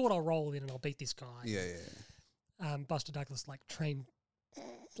 He thought, I'll roll in and I'll beat this guy. Yeah. Buster Douglas trained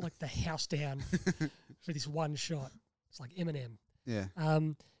the house down for this one shot. It's like Eminem. Yeah.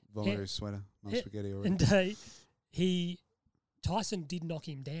 Vomited his sweater. No spaghetti already. And Tyson did knock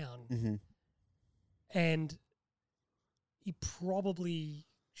him down. Mm-hmm. And he probably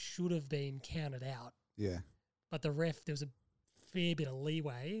should have been counted out. Yeah. But the ref, there was a fair bit of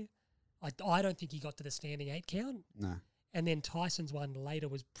leeway. I don't think he got to the standing 8 count. No. And then Tyson's one later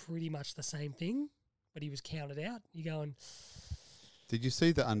was pretty much the same thing, but he was counted out. You're going... Did you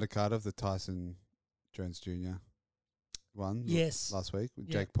see the undercard of the Tyson Jones Jr. one? Yes. Last week with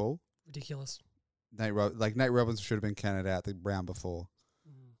Jake Paul? Ridiculous. Nate Robbins should have been counted out the round before.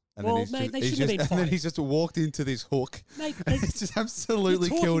 And they shouldn't have been fighting. And then he's just walked into this hook. It's just absolutely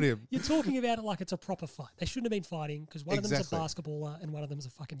killed him. You're talking about it like it's a proper fight. They shouldn't have been fighting because one of them's a basketballer and one of them's a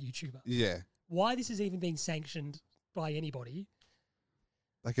fucking YouTuber. Yeah. Why this is even being sanctioned by anybody,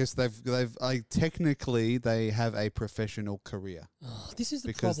 I guess they've like technically they have a professional career. Oh, this is the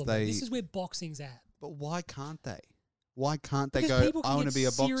Because problem. This is where boxing's at. But why can't they? Why can't they Because go, people I can want get to be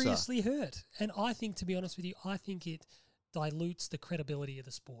a boxer? seriously hurt. And I think, to be honest with you, I think it dilutes the credibility of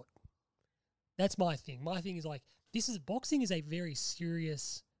the sport. That's my thing. My thing is like, boxing is a very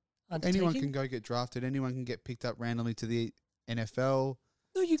serious undertaking. Anyone can go get drafted. Anyone can get picked up randomly to the NFL.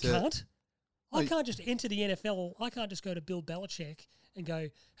 No, you can't. I can't just enter the NFL. I can't just go to Bill Belichick and go,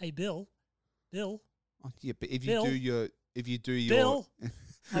 "Hey, Bill, Oh, yeah, but if Bill, you do your Bill,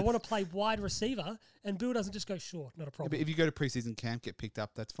 I want to play wide receiver," and Bill doesn't just go, "Sure, not a Yeah, problem." but if you go to preseason camp, get picked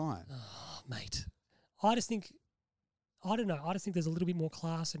up, that's fine. Oh, mate, I just think, I don't know. I just think there's a little bit more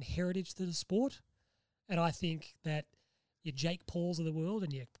class and heritage to the sport, and I think that your Jake Pauls of the world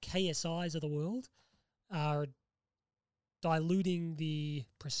and your KSIs of the world are diluting the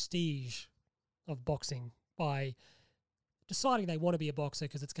prestige of boxing by deciding they want to be a boxer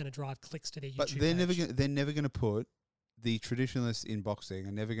because it's going to drive clicks to their YouTube But they're page. never going to put the traditionalists in boxing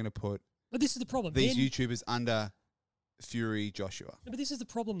are never going to put But this is the problem. these YouTubers under Fury Joshua. But this is the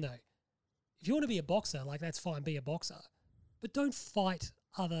problem, though. If you want to be a boxer, like, that's fine, be a boxer. But don't fight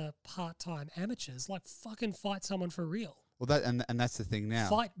other part-time amateurs. Like, fucking fight someone for real. Well, that and that's the thing now.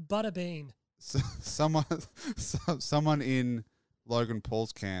 Fight Butterbean. So, someone in Logan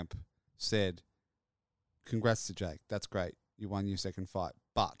Paul's camp said, "Congrats to Jake. That's great. You won your second fight,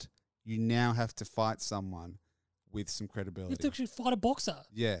 but you now have to fight someone with some credibility. You have to actually fight a boxer."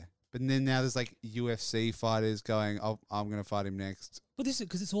 Yeah, but then now there's like UFC fighters going, "Oh, I'm going to fight him next." But this is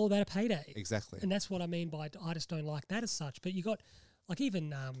because it's all about a payday. Exactly. And that's what I mean by I just don't like that as such. But you got, like,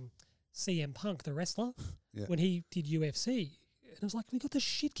 even CM Punk, the wrestler, Yeah. when he did UFC, it was like, we got the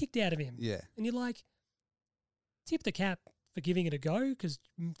shit kicked out of him. Yeah. And you're like, tip the cap for giving it a go because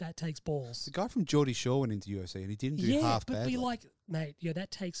that takes balls. The guy from Geordie Shore went into UFC and he didn't do half but badly. be like, mate,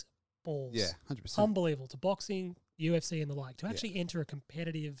 that takes balls. Yeah, 100%. Unbelievable. To boxing, UFC and the like. To actually enter a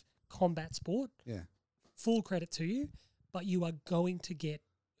competitive combat sport, Yeah. full credit to you, but you are going to get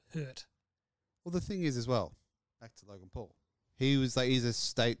hurt. Well, the thing is as well, back to Logan Paul. He's a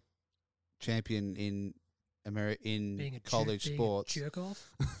state champion in Being a college sports. Jerk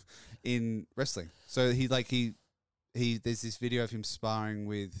off. In wrestling. So there's this video of him sparring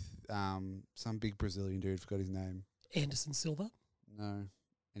with some big Brazilian dude, forgot his name. Anderson Silva. No.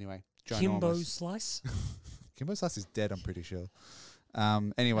 Anyway, Kimbo ginormous. Slice. Kimbo Slice is dead, I'm pretty sure.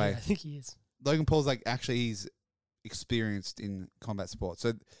 Anyway, Yeah, I think he is. Logan Paul's like actually he's experienced in combat sports.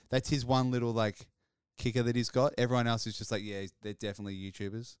 So that's his one little like kicker that he's got. Everyone else is just like, yeah, they're definitely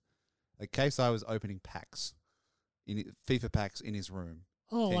YouTubers. Like KSI was opening packs, FIFA packs in his room.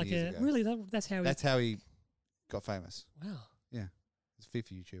 Oh, 10 like years ago. really? That's how he got famous. Wow. Yeah. He's a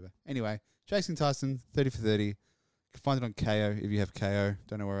FIFA YouTuber. Anyway, Jason Tyson, 30 for 30. You can find it on KO if you have KO.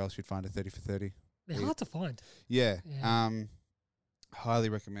 Don't know where else you'd find a 30 for 30. They're hard to find. Yeah. Yeah. Highly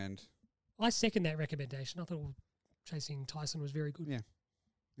recommend. I second that recommendation. I thought Chasing Tyson was very good. Yeah.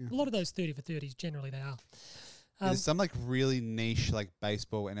 A lot of those 30 for 30s, generally they are. There's some like really niche like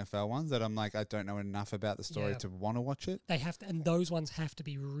baseball NFL ones that I'm like, I don't know enough about the story to want to watch it. They have to, and those ones have to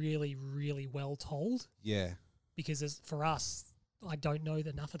be really, really well told. Yeah. Because for us, I don't know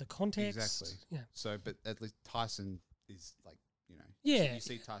enough of the context. Exactly. Yeah. So, but at least Tyson is like, Yeah. You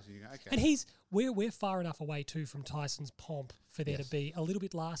see Tyson, you go, okay. And we're far enough away too from Tyson's pomp for there to be a little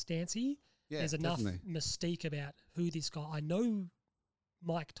bit last dancey. Yeah, there's enough definitely. mystique about who this guy. I know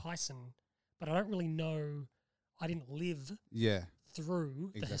Mike Tyson, but I don't really know. I didn't live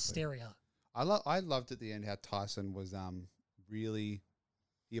through the hysteria. I loved at the end how Tyson was really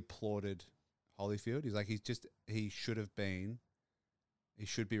he applauded Holyfield. He's like he should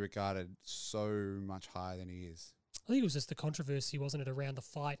be regarded so much higher than he is. I think it was just the controversy, wasn't it, around the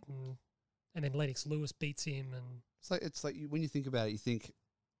fight and then Lennox Lewis beats him and it's like when you think about it, you think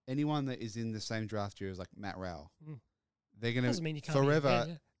anyone that is in the same draft year as like Matt Rowell, they're gonna doesn't mean you can't forever.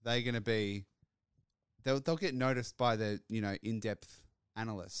 Be, They're gonna be. They'll get noticed by the in-depth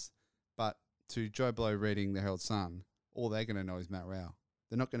analysts, but to Joe Blow reading the Herald Sun, all they're gonna know is Matt Rowell.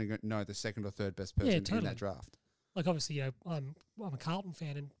 They're not gonna know the second or third best person in that draft. Like obviously, I'm a Carlton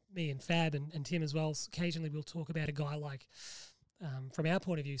fan, and me and Fab and Tim as well. So occasionally, we'll talk about a guy like, from our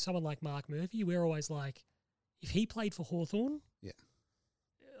point of view, someone like Mark Murphy. We're always like, if he played for Hawthorn,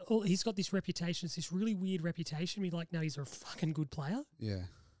 he's got this reputation. It's this really weird reputation. We're like, no, he's a fucking good player. Yeah.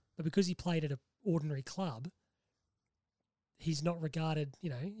 But because he played at an ordinary club, he's not regarded,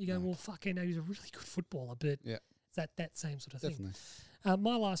 you go, well, fucking no, he's a really good footballer. But it's that same sort of thing.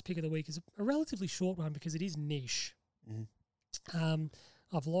 My last pick of the week is a relatively short one because it is niche. Mm-hmm.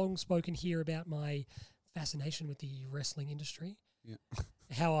 I've long spoken here about my fascination with the wrestling industry. Yeah.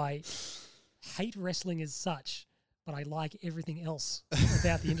 How I hate wrestling as such, but I like everything else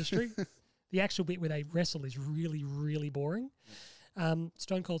about the industry. The actual bit where they wrestle is really, really boring.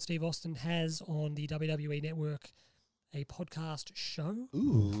 Stone Cold Steve Austin has on the WWE Network a podcast show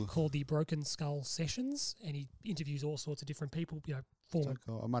called the Broken Skull Sessions, and he interviews all sorts of different people. Former. So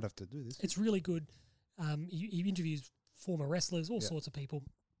cool. I might have to do this. It's really good. He interviews former wrestlers, all sorts of people.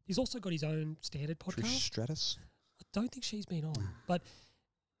 He's also got his own standard podcast. Trish Stratus. I don't think she's been on, but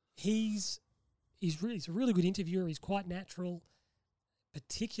he's a really good interviewer. He's quite natural,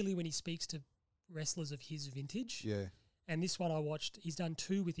 particularly when he speaks to wrestlers of his vintage. Yeah. And this one I watched, he's done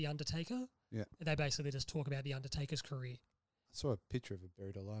 2 with The Undertaker. Yeah. And they basically just talk about The Undertaker's career. I saw a picture of a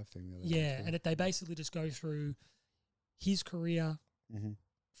buried alive thing the other Yeah, day. and they basically just go through his career, Mm-hmm.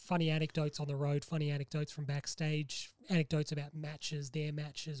 funny anecdotes on the road, funny anecdotes from backstage, anecdotes about matches, their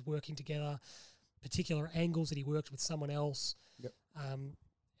matches, working together, particular angles that he worked with someone else. Yep.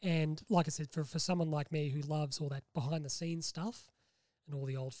 And like I said, for someone like me who loves all that behind-the-scenes stuff and all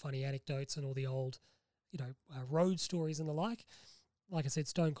the old funny anecdotes and all the old, road stories and the like I said,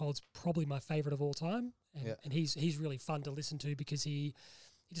 Stone Cold's probably my favourite of all time. And he's really fun to listen to because he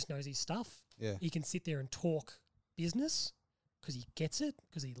just knows his stuff. Yeah. He can sit there and talk business because he gets it,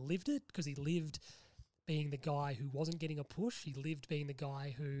 because he lived it, because he lived being the guy who wasn't getting a push. He lived being the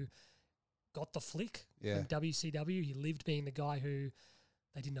guy who got the flick from WCW. He lived being the guy who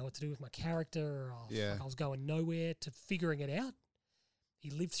they didn't know what to do with my character. I was going nowhere to figuring it out. He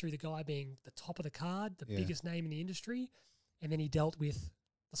lived through the guy being the top of the card, the biggest name in the industry, and then he dealt with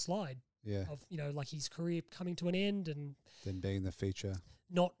the slide of, like his career coming to an end and then being the feature.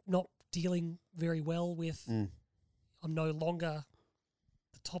 Not dealing very well with I'm no longer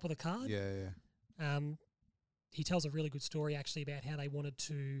the top of the card. Yeah. He tells a really good story actually about how they wanted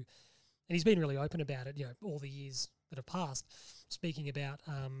to, and he's been really open about it, all the years that have passed, speaking about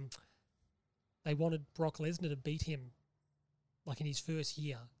they wanted Brock Lesnar to beat him like in his first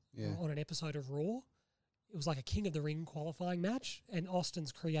year on an episode of Raw. It was like a King of the Ring qualifying match, and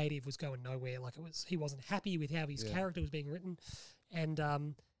Austin's creative was going nowhere. Like he wasn't happy with how his character was being written,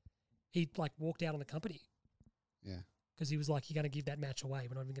 and he walked out on the company. Yeah, because he was like, "You're going to give that match away.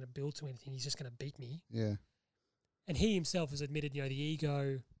 We're not even going to build to anything. He's just going to beat me." Yeah, and he himself has admitted, the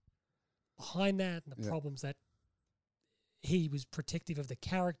ego behind that and the problems that he was protective of the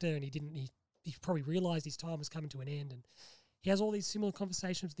character, and he probably realized his time was coming to an end, and he has all these similar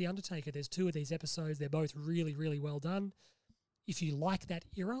conversations with The Undertaker. There's 2 of these episodes. They're both really, really well done. If you like that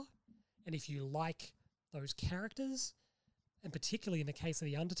era and if you like those characters, and particularly in the case of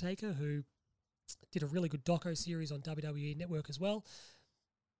The Undertaker, who did a really good doco series on WWE Network as well,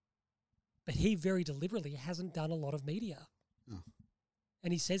 but he very deliberately hasn't done a lot of media. Oh.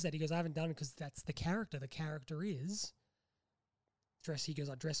 And he says that. He goes, I haven't done it because that's the character. The character is... He goes,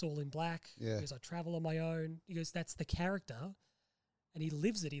 I dress all in black. Yeah. He goes, I travel on my own. He goes, that's the character. And he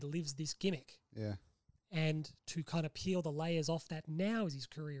lives it. He lives this gimmick. Yeah. And to kind of peel the layers off that now as his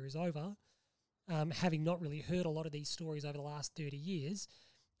career is over, having not really heard a lot of these stories over the last 30 years,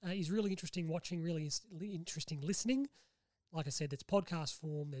 is really interesting watching, really interesting listening. Like I said, there's podcast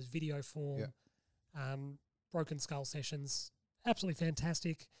form, there's video form, Broken Skull Sessions. Absolutely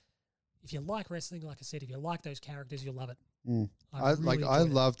fantastic. If you like wrestling, like I said, if you like those characters, you'll love it. I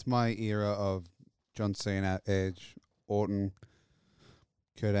loved my era of John Cena, Edge, Orton,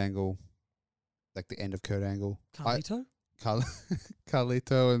 Kurt Angle, like the end of Kurt Angle, Carlito,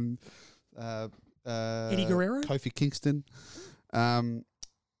 Carlito, and Eddie Guerrero, Kofi Kingston.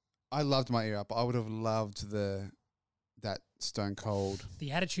 I loved my era, but I would have loved that Stone Cold,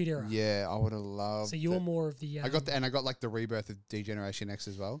 the Attitude Era. Yeah, I would have loved. So you're more of the. I got like the rebirth of D-Generation X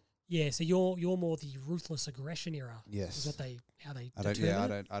as well. Yeah, so you're more the Ruthless Aggression Era. Yes, is how they. I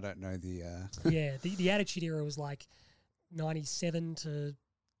don't know the. Yeah, the Attitude Era was like 97 to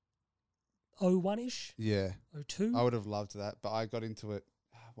 01-ish. Yeah, 02. I would have loved that, but I got into it.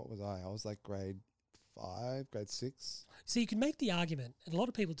 What was I? I was like grade 5, grade 6. So you can make the argument, and a lot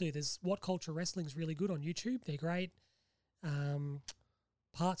of people do. There's What Culture Wrestling is really good on YouTube. They're great.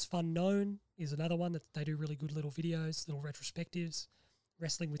 Parts Fun Known is another one that they do really good little videos, little retrospectives.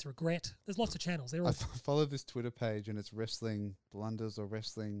 Wrestling with Regret. There's lots of channels. They're all I follow this Twitter page, and it's wrestling blunders or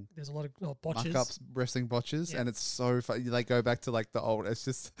wrestling. There's a lot of botches, muck-ups, wrestling botches, and it's so funny. They go back to like the old. It's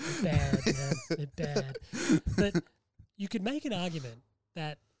just bad, man. They're bad. But you could make an argument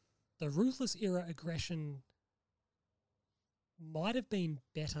that the Ruthless Era Aggression might have been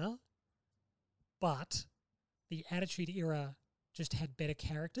better, but the Attitude Era just had better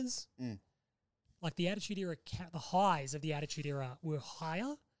characters. Like the Attitude Era, the highs of the Attitude Era were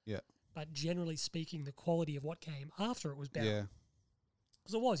higher. Yeah. But generally speaking, the quality of what came after it was better. Yeah.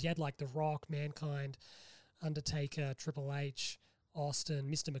 Because it was. You had like The Rock, Mankind, Undertaker, Triple H, Austin,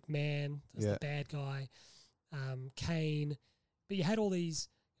 Mr. McMahon as the bad guy, Kane. But you had all these.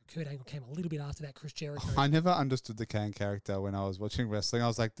 Kurt Angle came a little bit after that. Chris Jericho. I never understood the Kane character when I was watching wrestling. I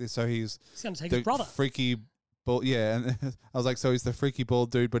was like, so he's Undertaker's brother. Freaky bald. Yeah, and I was like, so he's the freaky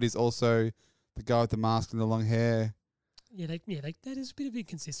bald dude, but he's also the guy with the mask and the long hair. Yeah, that is a bit of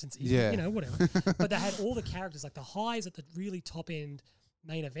inconsistency. Yeah. You know, whatever. But they had all the characters, like the highs at the really top end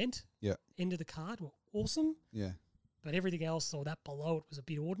main event. Yeah. End of the card were awesome. Yeah. But everything else or that below it was a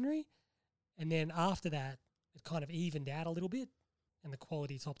bit ordinary. And then after that, it kind of evened out a little bit. And the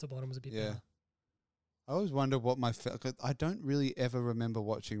quality top to bottom was a bit better. I always wonder what cause I don't really ever remember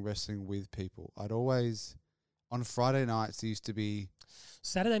watching wrestling with people. I'd always, on Friday nights, there used to be...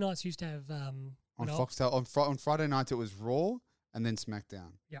 Saturday nights used to have... on Foxtel. On Friday nights, it was Raw and then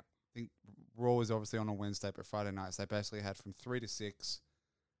SmackDown. Yep. I think Raw was obviously on a Wednesday, but Friday nights, they basically had from 3 to 6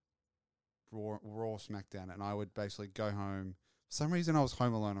 Raw SmackDown. And I would basically go home. For some reason, I was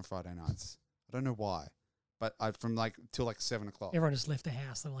home alone on Friday nights. I don't know why. But from till 7 o'clock. Everyone just left the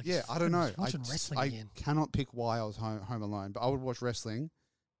house. They were like, yeah, I don't know. Watching wrestling again. I cannot pick why I was home alone, but I would watch wrestling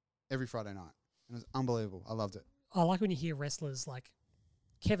every Friday night. And it was unbelievable. I loved it. I like when you hear wrestlers like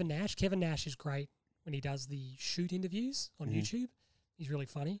Kevin Nash. Kevin Nash is great when he does the shoot interviews on YouTube. He's really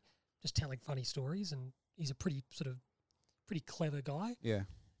funny, just telling funny stories, and he's a pretty clever guy. Yeah.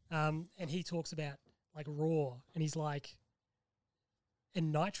 And he talks about like Raw, and he's like,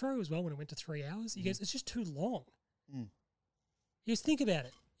 and Nitro as well, when it went to 3 hours, he goes, it's just too long. He goes, think about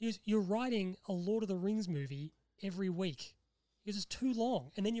it. He goes, you're writing a Lord of the Rings movie every week. He goes, it's too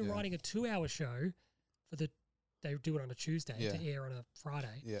long. And then you're writing a 2-hour show they do it on a Tuesday to air on a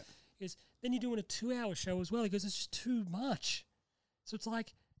Friday. Yeah. He goes, then you're doing a 2-hour show as well. He goes, it's just too much. So it's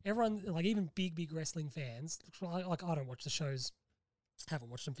like everyone, like even big wrestling fans, like I don't watch the shows, haven't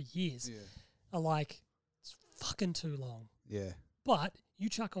watched them for years, are like, it's fucking too long. Yeah. But you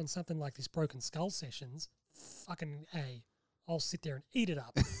chuck on something like this Broken Skull Sessions, fucking A, I'll sit there and eat it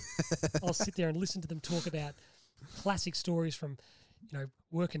up. I'll sit there and listen to them talk about classic stories from,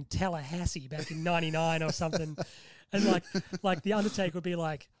 working Tallahassee back in 99 or something. And like the Undertaker would be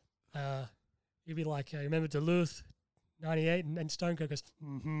like, he'd be like, remember Duluth, 98? And Stone Cold goes,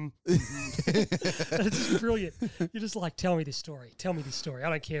 And it's just brilliant. You're just like, tell me this story. I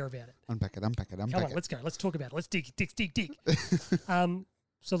don't care about it. Unpack it. Come on, let's go. Let's talk about it. Let's dig.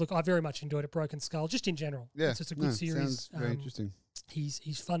 So look, I very much enjoyed it. Broken Skull, just in general. Yeah, it's a good series. Sounds very interesting.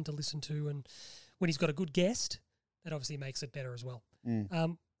 He's fun to listen to, and when he's got a good guest, that obviously makes it better as well.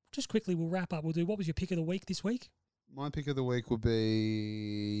 Just quickly, we'll wrap up. We'll do, what was your pick of the week this week? My pick of the week would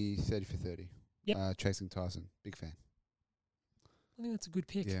be 30 for 30. Yep. Chasing Tyson. Big fan. I think that's a good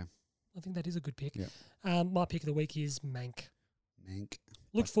pick. Yeah. I think that is a good pick. Yeah. My pick of the week is Mank. Mank.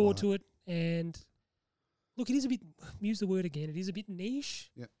 Look forward to it, and look, it is a bit, use the word again, it is a bit niche.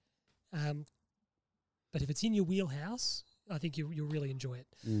 Yeah. But if it's in your wheelhouse, I think you'll really enjoy it.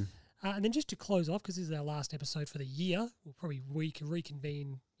 Yeah. And then just to close off, because this is our last episode for the year, we'll probably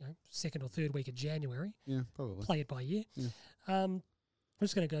reconvene second or third week of January. Yeah, probably. Play it by year. Yeah. I'm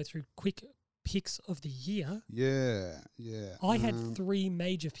just going to go through quick picks of the year. Yeah, yeah. I had 3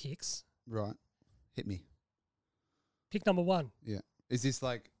 major picks. Right. Hit me. Pick number 1. Yeah. Is this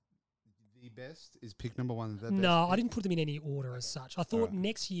like the best? Is pick number 1 the best? No, I didn't put them in any order as such. I thought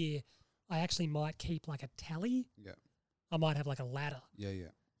next year I actually might keep like a tally. Yeah. I might have like a ladder. Yeah, yeah.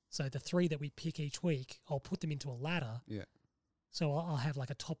 So the 3 that we pick each week, I'll put them into a ladder. Yeah. So I'll have like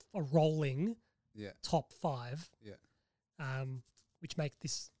a rolling top 5. Yeah. Which makes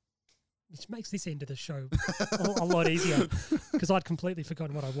this end of the show a lot easier, because I'd completely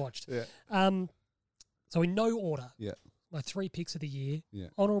forgotten what I watched. Yeah. So in no order. Yeah. My 3 picks of the year. Yeah.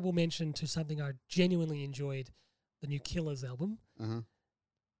 Honourable mention to something I genuinely enjoyed, the new Killers album.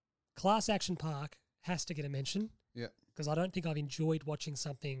 Class Action Park has to get a mention. Yeah. Because I don't think I've enjoyed watching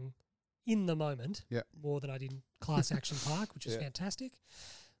something in the moment more than I did in Class Action Park, which was fantastic.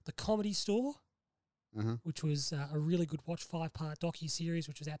 The Comedy Store, which was a really good watch, 5-part docu-series,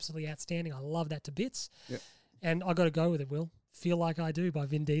 which was absolutely outstanding. I love that to bits. Yeah. And I got to go with it, Will. Feel Like I Do by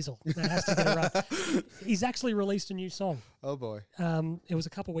Vin Diesel. That has to get a run. He's actually released a new song. Oh, boy. It was a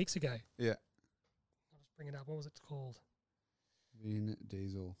couple of weeks ago. Yeah. I'll just bring it up. What was it called? Vin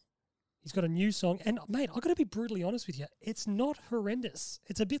Diesel. He's got a new song. And, mate, I've got to be brutally honest with you. It's not horrendous.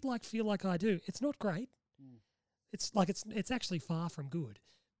 It's a bit like Feel Like I Do. It's not great. It's like it's actually far from good.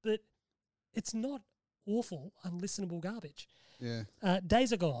 But it's not awful, unlistenable garbage. Yeah.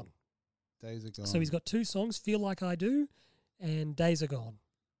 Days Are Gone. Days Are Gone. So he's got 2 songs, Feel Like I Do and Days Are Gone.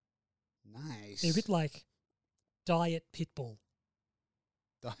 Nice. They're a bit like Diet Pitbull.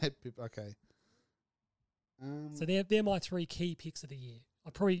 Diet Pip. Okay. So they're my 3 key picks of the year. I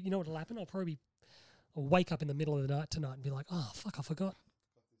probably, you know what'll happen? I'll wake up in the middle of the night tonight and be like, oh fuck, I forgot.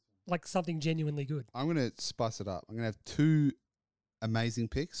 Like something genuinely good. I'm gonna spice it up. I'm gonna have 2 amazing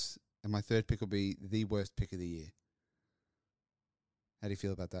picks, and my third pick will be the worst pick of the year. How do you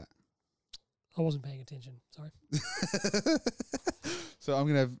feel about that? I wasn't paying attention. Sorry. So I'm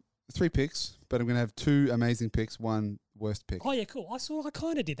gonna have 3 picks, but I'm gonna have 2 amazing picks, 1 worst pick. Oh yeah, cool. I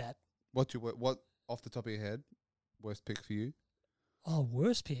kind of did that. What off the top of your head, worst pick for you? Oh,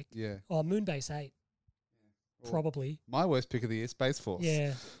 worst pick. Yeah. Oh, Moonbase 8. Probably. My worst pick of the year, Space Force.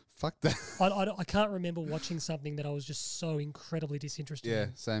 Yeah. Fuck that. I can't remember watching something that I was just so incredibly disinterested Yeah,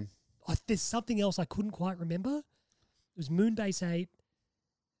 in. same. There's something else I couldn't quite remember. It was Moonbase 8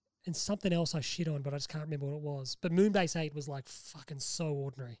 and something else I shit on, but I just can't remember what it was. But Moonbase 8 was like fucking so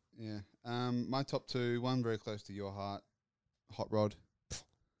ordinary. Yeah. My top 2, one very close to your heart, Hot Rod.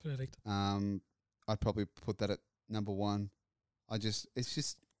 Perfect. I'd probably put that at number 1. It's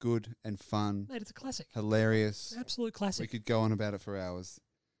just good and fun. Mate, it's a classic. Hilarious. Absolute classic. We could go on about it for hours.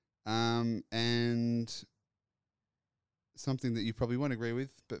 And something that you probably won't agree with,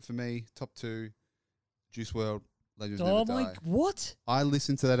 but for me, top 2, Juice WRLD, Legends Never Die. What? I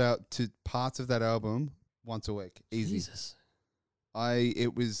listen to to parts of that album once a week. Easy. Jesus.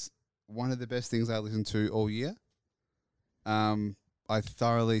 It was one of the best things I listened to all year. I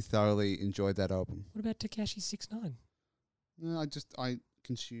thoroughly enjoyed that album. What about Tekashi 6ix9ine? No, I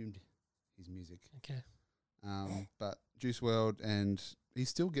consumed his music. Okay. But Juice WRLD, and he's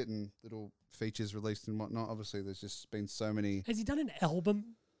still getting little features released and whatnot. Obviously, there's just been so many. Has he done an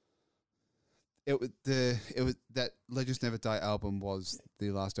album? It was that Legends Never Die album was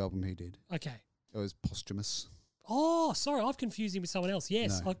the last album he did. Okay. It was posthumous. Oh, sorry, I've confused him with someone else.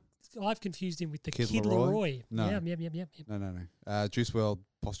 Yes, No. I've confused him with the Kid Kid Laroi? Laroi. No. Yep. No. Juice WRLD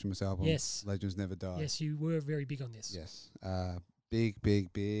posthumous album. Yes. Legends Never Die. Yes, you were very big on this. Yes. Big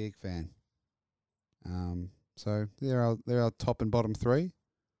fan. So they're our top and bottom 3.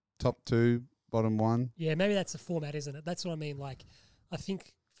 Top 2, bottom 1. Yeah, maybe that's the format, isn't it? That's what I mean. Like, I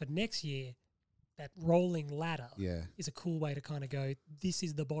think for next year, that rolling ladder is a cool way to kind of go, this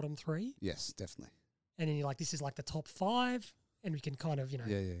is the bottom 3. Yes, definitely. And then you're like, this is like the top 5. And we can kind of, Yeah.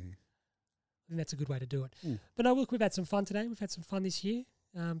 I think that's a good way to do it. Mm. But no, look, we've had some fun today. We've had some fun this year.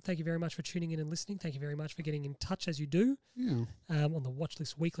 Thank you very much for tuning in and listening. Thank you very much for getting in touch as you do. Yeah. On the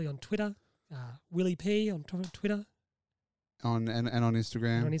Watchlist Weekly on Twitter. Willie P on Twitter. On Instagram. And on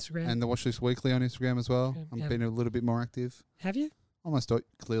Instagram. And the Watchlist Weekly on Instagram as well. Okay. I've been a little bit more active. Have you? Almost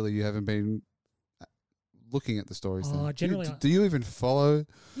clearly you haven't been looking at the stories. Then. Generally do you even follow?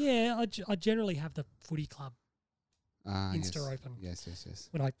 Yeah, I generally have the Footy Club Insta yes. open. Yes.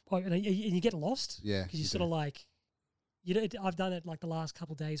 When and you get lost. Yeah. Because you sort of like, I've done it like the last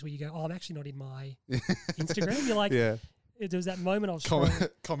couple of days where you go, oh, I'm actually not in my Instagram. You're like, yeah. There was that moment I was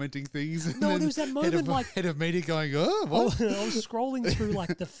commenting things. No, there was that moment head of media going, oh, what? I was scrolling through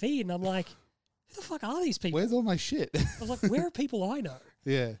like the feed and I'm like, who the fuck are these people? Where's all my shit? I was like, where are people I know?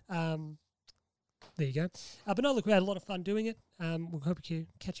 Yeah. There you go. But no, look, we had a lot of fun doing it. We'll hope to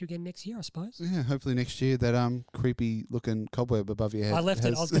catch you again next year, I suppose. Yeah, hopefully next year that creepy looking cobweb above your head. I left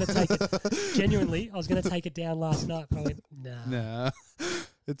it. I was going to take it. Genuinely, I was going to take it down last night, but I went, nah. Nah.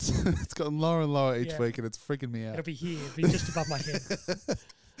 It's gotten lower and lower each week, and it's freaking me out. It'll be here. It'll be just above my head.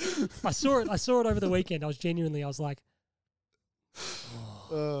 I saw it over the weekend. I was like,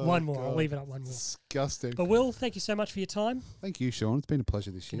 one more. God. I'll leave it up one more. Disgusting. But Will, thank you so much for your time. Thank you, Sean. It's been a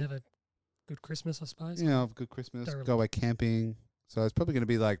pleasure this year. Have a good Christmas, I suppose. Yeah, have a good Christmas. Go away camping. So it's probably going to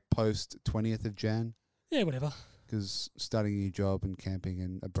be like post 20th of Jan. Yeah, whatever. Because starting a new job and camping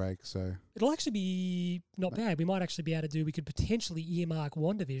and a break, so... It'll actually be not bad. We might actually be able to do... We could potentially earmark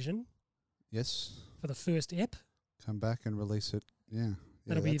WandaVision. Yes. For the first ep. Come back and release it. Yeah.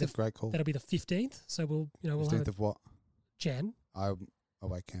 That'll be a great call. That'll be the 15th. So we'll 15th of what? Jan. I'm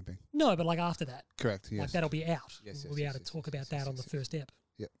away camping. No, but like after that. Correct, yes. Like that'll be out. Yes, we'll be able to talk about that on the first ep.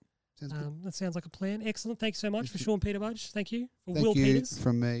 Yep. Sounds good. That sounds like a plan. Excellent. Thanks so much for Sean Peter Budge. Thank you. For Thank Will you Peters.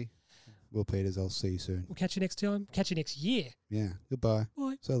 From me. Will Peters, I'll see you soon. We'll catch you next time. Catch you next year. Yeah. Goodbye.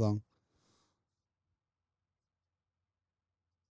 Bye. So long.